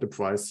observe the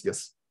price.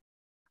 Yes.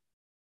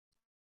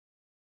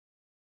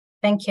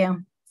 Thank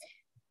you.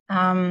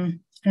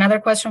 Another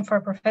question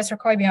for Professor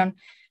Koivion.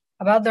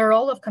 About the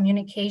role of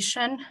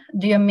communication,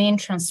 do you mean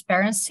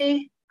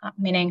transparency,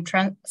 meaning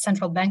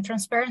central bank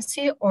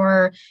transparency,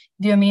 or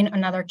do you mean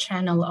another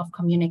channel of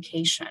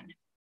communication?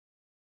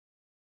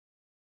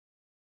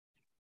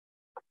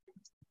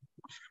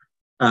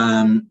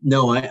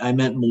 No, I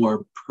meant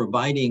more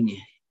providing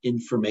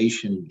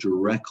information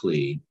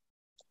directly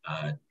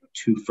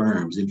to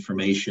firms,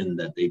 information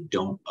that they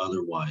don't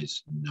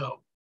otherwise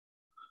know,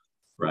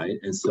 right?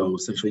 And so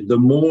essentially, the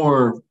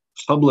more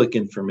public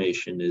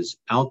information is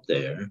out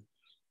there,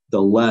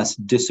 the less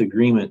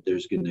disagreement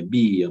there's going to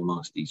be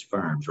amongst these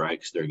firms, right?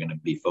 Because they're going to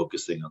be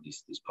focusing on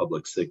this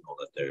public signal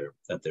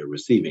that they're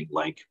receiving,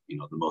 like, you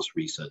know, the most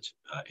recent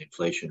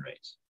inflation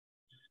rates.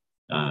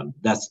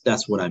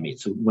 That's what I mean.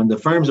 So when the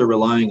firms are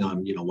relying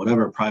on, you know,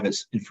 whatever private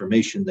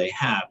information they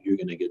have, you're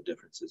going to get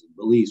differences in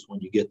beliefs. When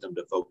you get them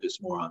to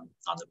focus more on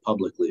the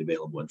publicly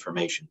available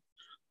information,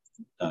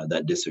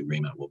 that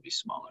disagreement will be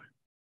smaller.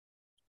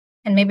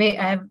 And maybe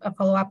I have a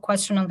follow-up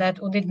question on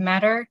that. Would it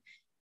matter?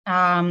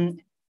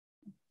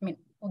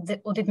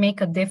 Would it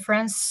make a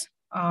difference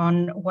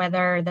on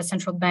whether the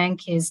central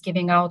bank is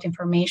giving out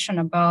information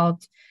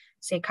about,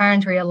 say,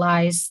 current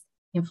realized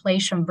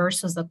inflation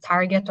versus the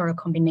target, or a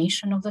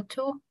combination of the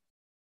two?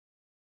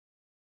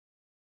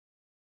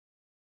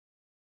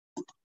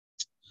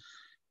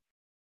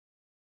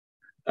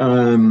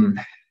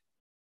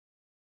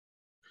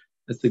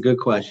 That's a good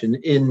question.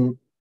 In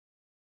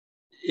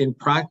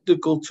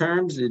practical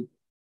terms, it,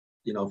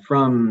 you know,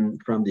 from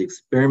the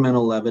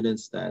experimental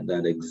evidence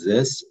that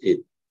exists, it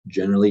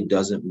generally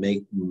doesn't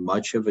make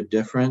much of a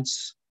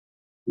difference.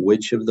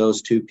 which of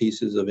those two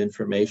pieces of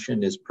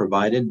information is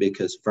provided,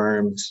 because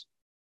firms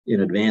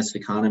in advanced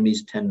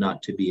economies tend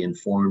not to be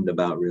informed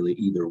about really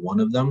either one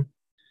of them.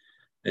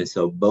 And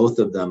so both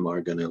of them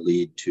are going to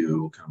lead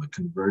to kind of a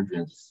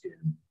convergence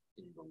in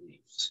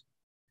beliefs.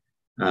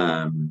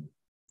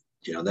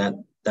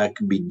 That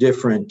can be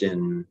different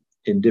in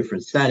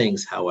different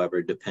settings,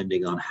 however,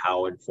 depending on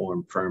how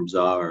informed firms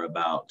are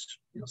about,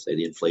 say,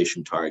 the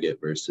inflation target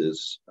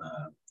versus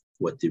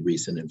what the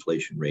recent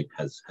inflation rate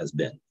has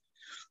been.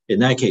 In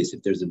that case,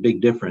 if there's a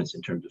big difference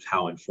in terms of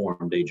how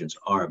informed agents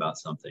are about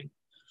something,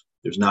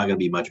 there's not going to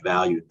be much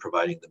value in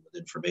providing them with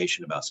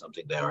information about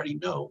something they already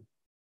know.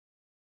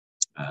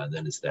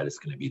 Then instead, it's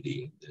going to be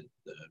the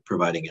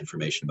providing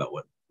information about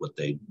what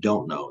they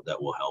don't know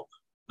that will help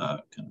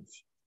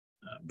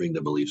bring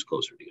the beliefs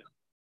closer together.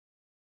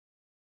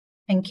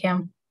 Thank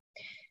you.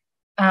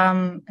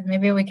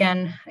 Maybe we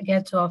can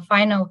get to a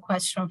final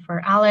question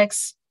for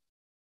Alex.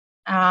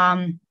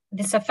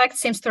 This effect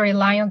seems to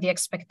rely on the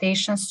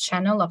expectations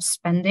channel of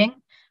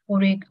spending.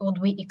 Would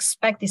we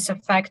expect this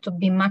effect to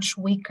be much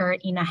weaker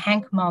in a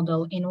Hank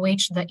model in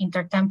which the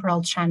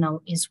intertemporal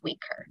channel is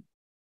weaker?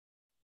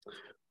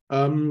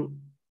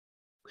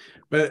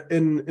 But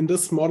in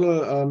this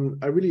model,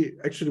 I really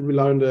actually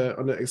rely on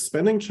the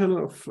expanding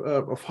channel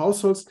of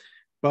households.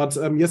 But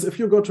yes, if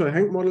you go to a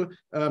Hank model,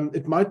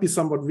 it might be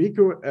somewhat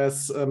weaker,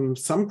 as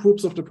some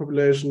groups of the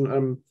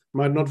population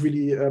might not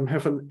really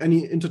have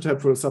any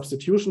intertemporal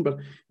substitution. But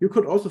you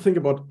could also think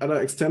about other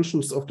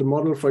extensions of the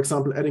model, for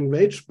example, adding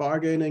wage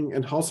bargaining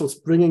and households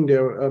bringing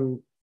their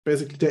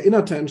basically their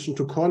inattention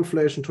to core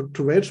inflation,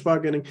 to wage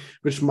bargaining,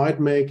 which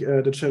might make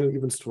the channel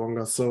even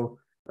stronger. So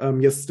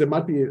yes, there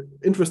might be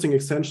interesting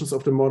extensions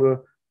of the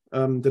model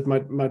that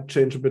might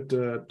change a bit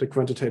the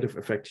quantitative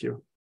effect here.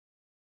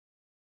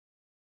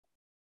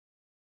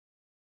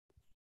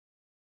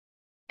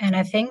 And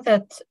I think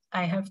that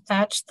I have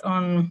touched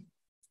on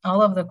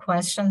all of the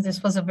questions.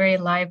 This was a very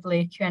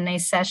lively Q&A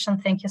session.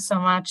 Thank you so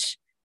much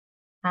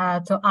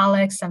to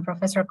Alex and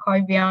Professor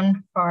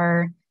Koivion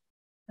for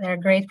their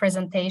great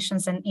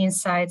presentations and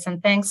insights.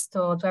 And thanks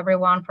to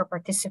everyone for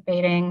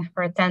participating,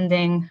 for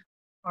attending,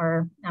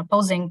 or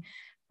posing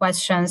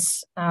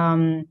questions.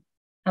 I'd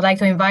like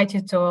to invite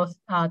you to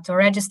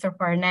register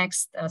for our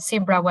next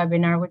CIBRA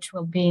webinar, which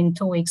will be in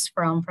 2 weeks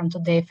from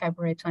today,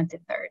 February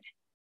 23rd.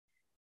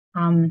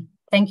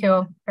 Thank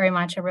you very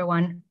much,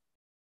 everyone.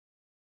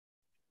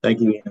 Thank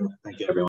you, Ian. Thank you, everyone.